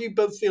 How do you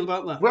both feel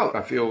about that? Well,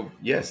 I feel,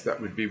 yes, that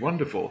would be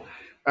wonderful.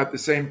 At the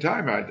same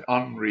time, I'd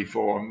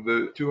unreform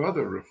the 2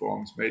 other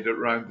reforms made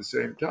around the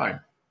same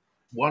time.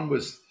 One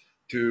was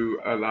to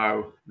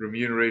allow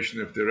remuneration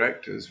of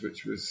directors,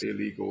 which was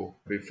illegal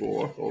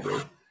before,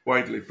 although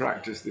widely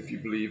practiced if you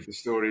believe the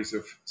stories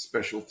of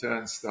special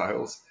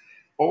turnstiles.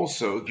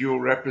 also dual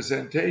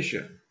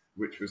representation,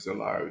 which was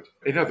allowed.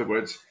 In other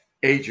words,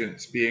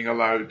 agents being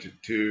allowed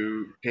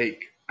to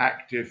take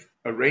active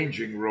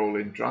arranging role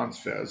in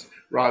transfers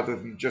rather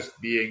than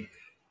just being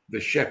the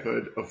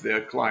shepherd of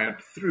their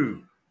client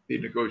through the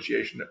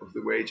negotiation of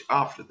the wage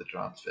after the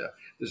transfer.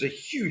 There's a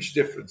huge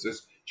difference,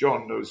 as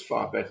John knows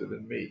far better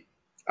than me.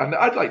 And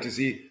I'd like to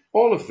see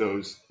all of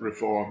those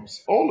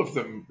reforms, all of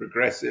them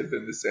regressive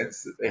in the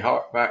sense that they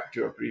hark back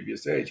to a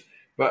previous age.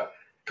 But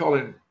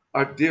Colin,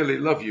 I dearly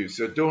love you,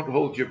 so don't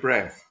hold your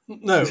breath.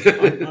 No,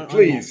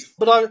 please.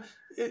 But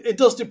it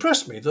does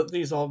depress me that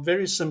these are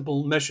very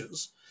simple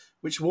measures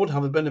which would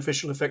have a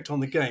beneficial effect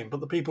on the game, but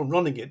the people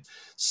running it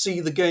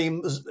see the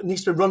game as it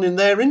needs to be run in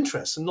their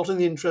interests and not in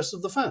the interests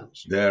of the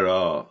fans. There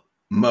are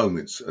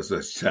moments, as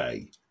I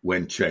say,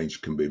 when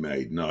change can be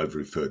made, and I've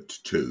referred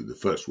to two. The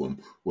first one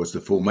was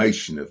the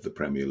formation of the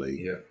Premier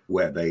League,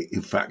 where they,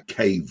 in fact,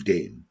 caved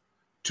in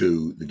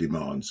to the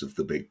demands of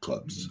the big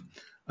clubs.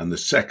 And the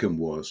second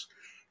was,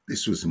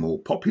 this was a more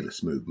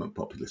populist movement.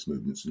 Populist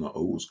movements are not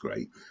always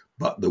great,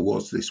 but there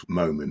was this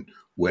moment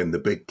when the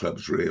big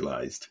clubs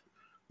realised,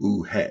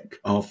 ooh, heck,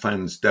 our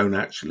fans don't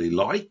actually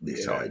like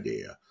this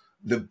idea.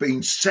 There have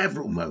been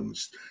several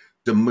moments.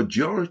 The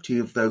majority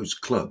of those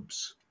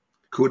clubs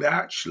could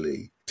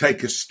actually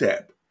take a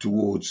step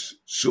towards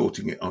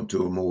sorting it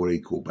onto a more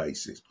equal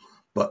basis.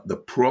 But the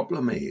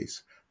problem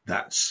is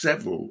that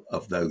several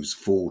of those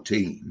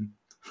 14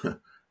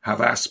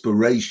 have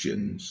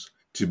aspirations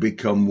to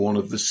become one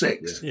of the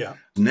 6. Yeah.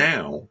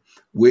 Now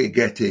we're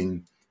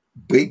getting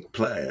big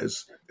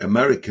players,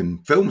 American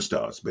film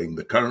stars being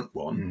the current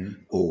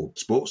one, or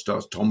sports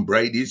stars. Tom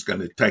Brady's going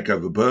to take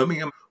over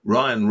Birmingham.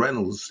 Ryan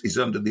Reynolds is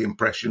under the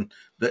impression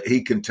that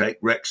he can take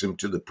Wrexham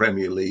to the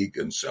Premier League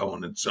and so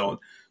on and so on.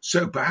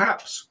 So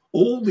perhaps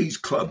all these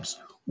clubs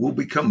will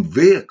become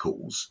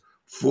vehicles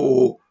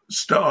for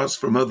stars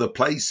from other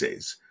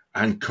places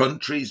and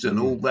countries and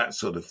all that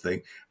sort of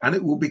thing, and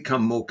it will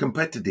become more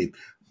competitive.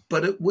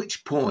 But at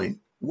which point,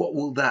 what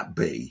will that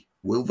be?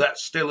 Will that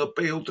still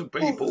appeal to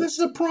people? Well, this is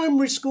a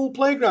primary school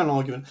playground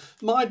argument.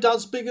 My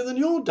dad's bigger than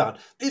your dad.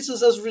 It's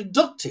as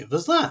reductive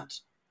as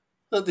that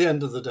at the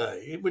end of the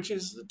day, which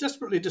is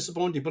desperately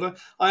disappointing. But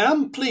I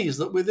am pleased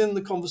that within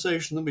the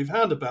conversation that we've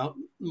had about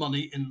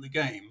money in the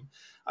game,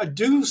 I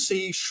do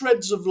see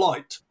shreds of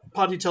light.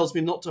 Paddy tells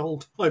me not to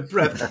hold my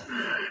breath,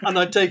 and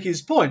I take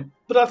his point.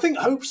 But I think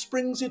hope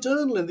springs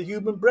eternal in the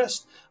human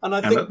breast, and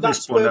I think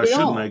that's where we are. At this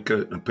point, I should make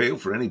an appeal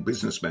for any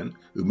businessmen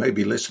who may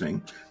be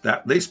listening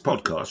that this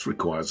podcast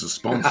requires a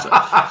sponsor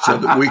so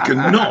that we can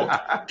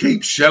not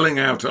keep shelling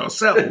out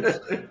ourselves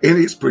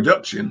in its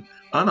production,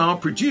 and our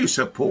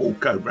producer, Paul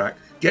Kobrak,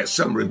 gets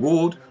some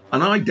reward,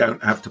 and I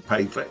don't have to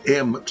pay for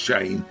Ian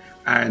McShane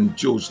and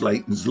George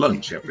Layton's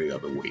lunch every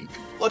other week.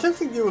 Well, I don't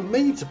think you were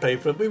made to pay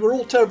for it. We were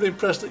all terribly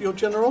impressed at your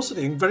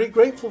generosity and very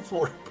grateful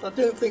for it. But I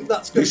don't think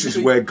that's going to be... This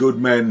is where good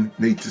men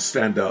need to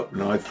stand up,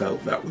 and I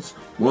felt that was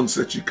one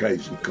such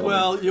occasion, Colin.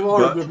 Well, you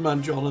are a good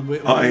man, John, and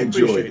I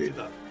enjoyed it.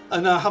 That.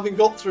 And having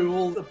got through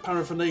all the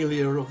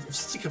paraphernalia of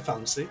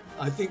sycophancy,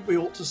 I think we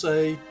ought to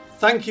say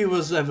thank you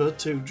as ever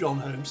to John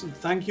Holmes, and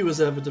thank you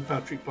as ever to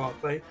Patrick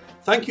Barclay.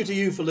 Thank you to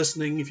you for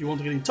listening. If you want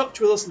to get in touch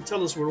with us and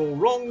tell us we're all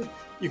wrong,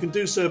 you can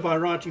do so by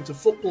writing to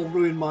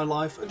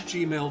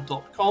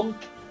footballruinmylife@gmail.com.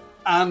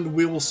 And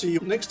we will see you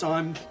next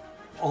time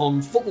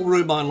on Football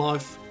Ruin My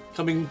Life,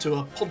 coming to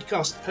a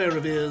podcast pair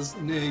of ears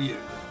near you.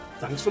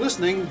 Thanks for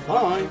listening.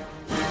 Bye.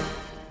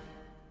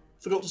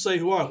 Forgot to say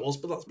who I was,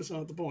 but that's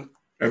beside the point.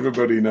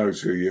 Everybody knows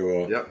who you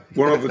are. Yep.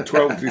 One of the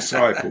 12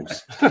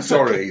 disciples.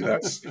 Sorry,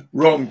 that's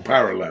wrong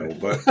parallel,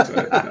 but...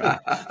 no.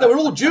 They were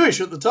all Jewish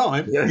at the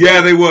time.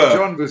 Yeah, they were.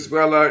 John was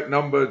well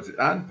outnumbered,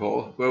 and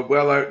Paul were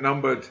well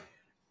outnumbered,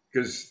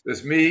 because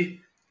there's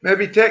me,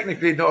 maybe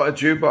technically not a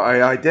Jew, but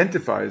I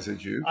identify as a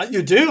Jew.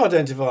 You do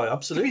identify,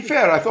 absolutely. To be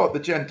fair, I thought the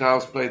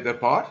Gentiles played their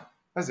part,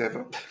 as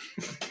ever.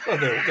 Well,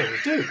 they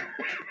do.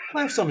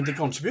 They have something to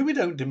contribute. We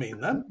don't demean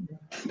them.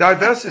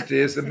 Diversity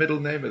is the middle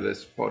name of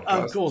this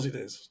podcast. Of course it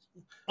is.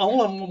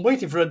 I'm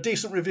waiting for a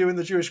decent review in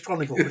the Jewish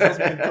Chronicle, which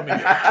hasn't been coming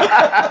yet.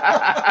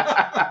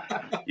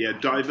 Yeah,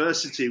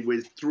 diversity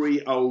with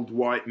 3 old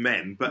white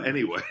men, but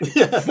anyway.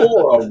 4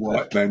 old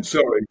white men,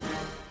 sorry.